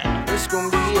 it's gonna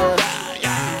be a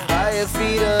fire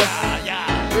feeder.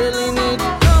 Really need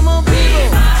to come on, people.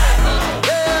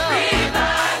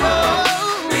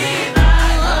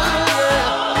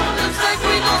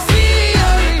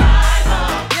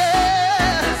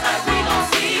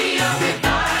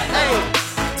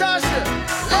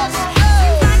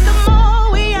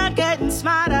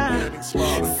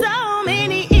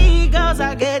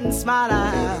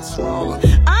 Smaller.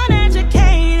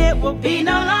 Uneducated will be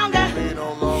no longer.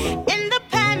 In the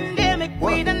pandemic,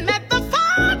 we done met the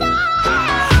Father.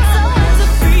 So it's a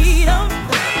freedom.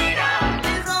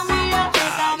 It's gonna be a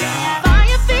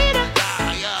fire feeder.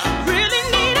 Really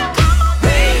need a come on,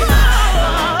 people.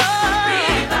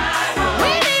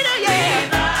 We need a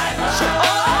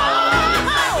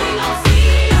we gon'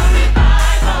 see a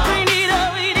revival. We need a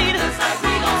we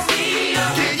gon' see a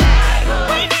revival.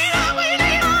 We need a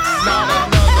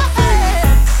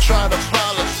Try to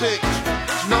politic,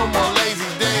 no more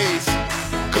lazy days,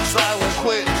 'cause I won't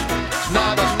quit.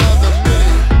 Not another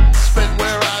minute spent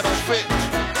where I don't fit.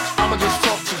 I'ma just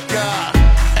talk to God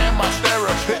and my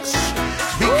therapist,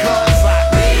 because I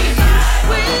need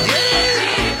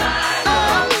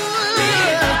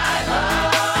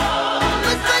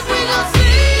looks like we gon'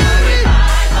 see a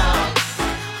revival.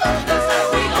 Looks like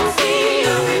we gon' see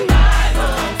a revival.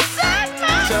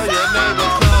 Tell your neighbor,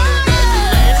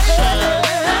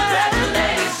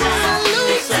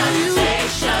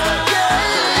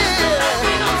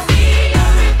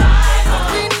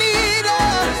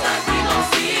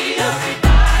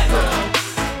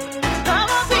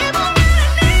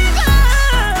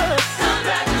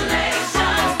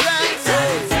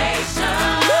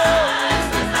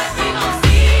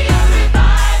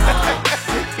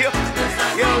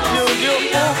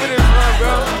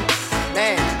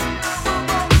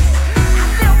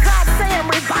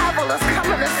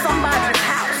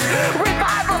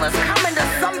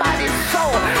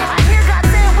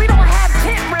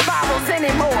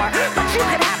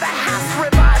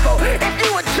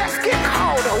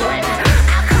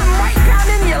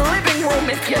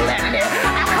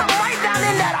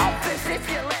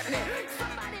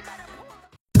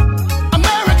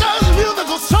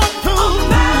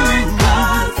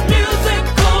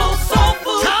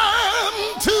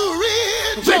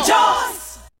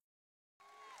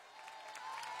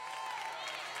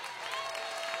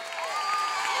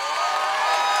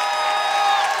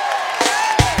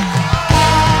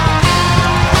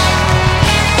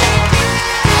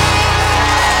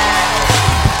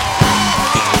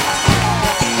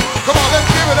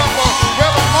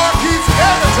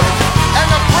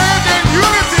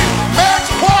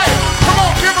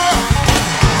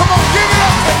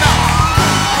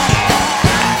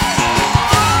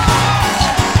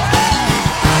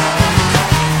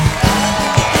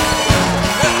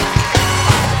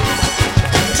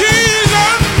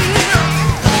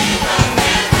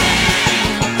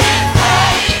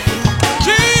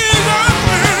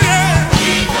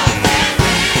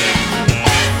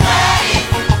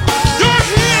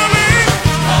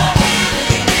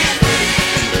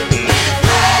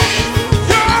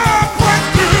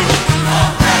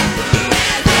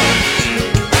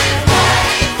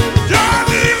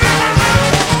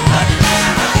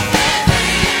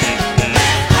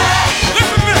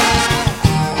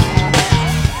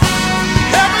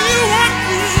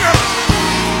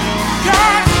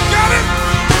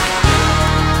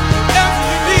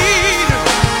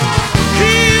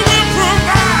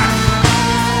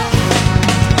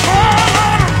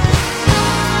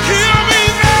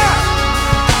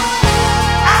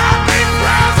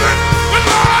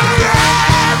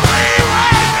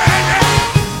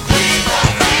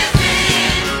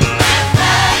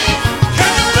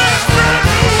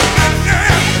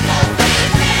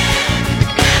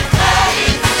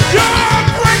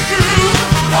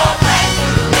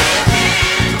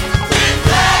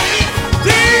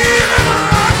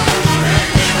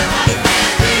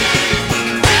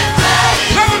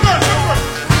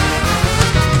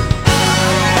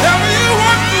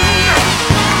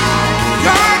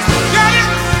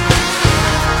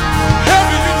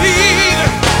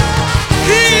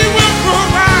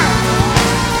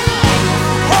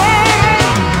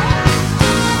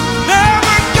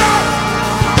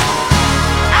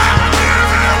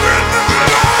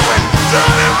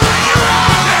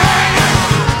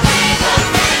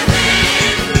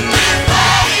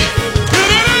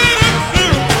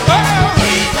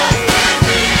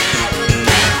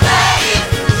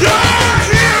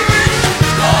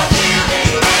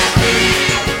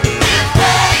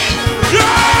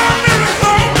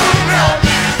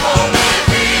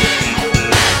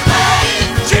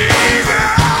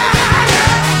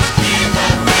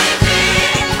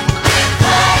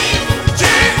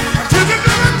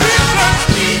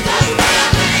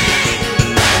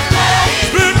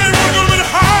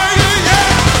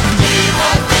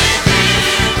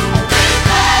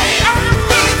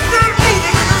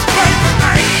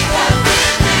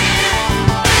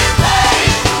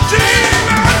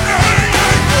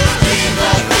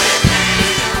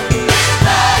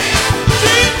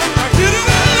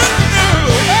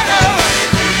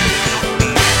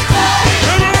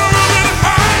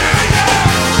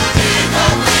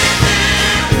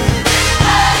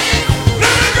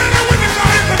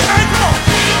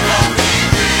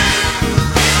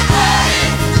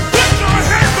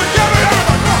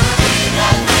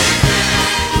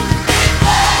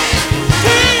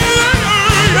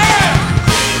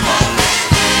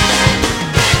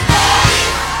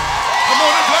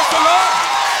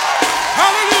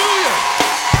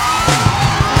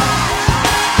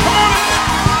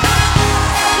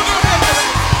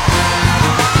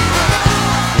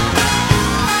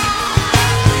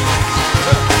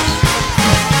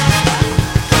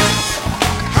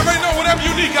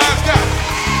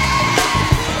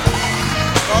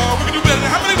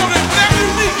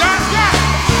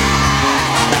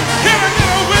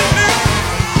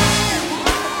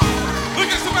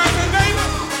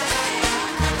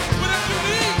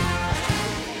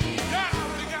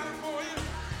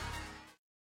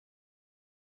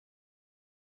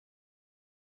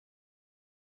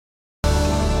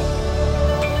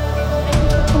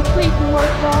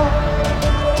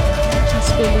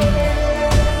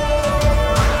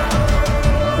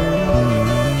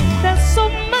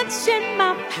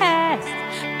 my past,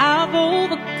 I've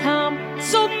overcome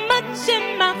so much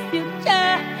in my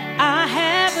future I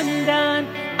haven't done.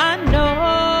 I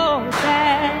know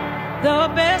that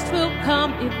the best will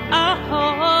come if I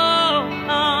hold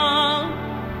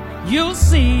on. You'll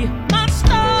see my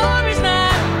story's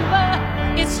not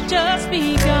over, it's just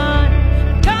begun.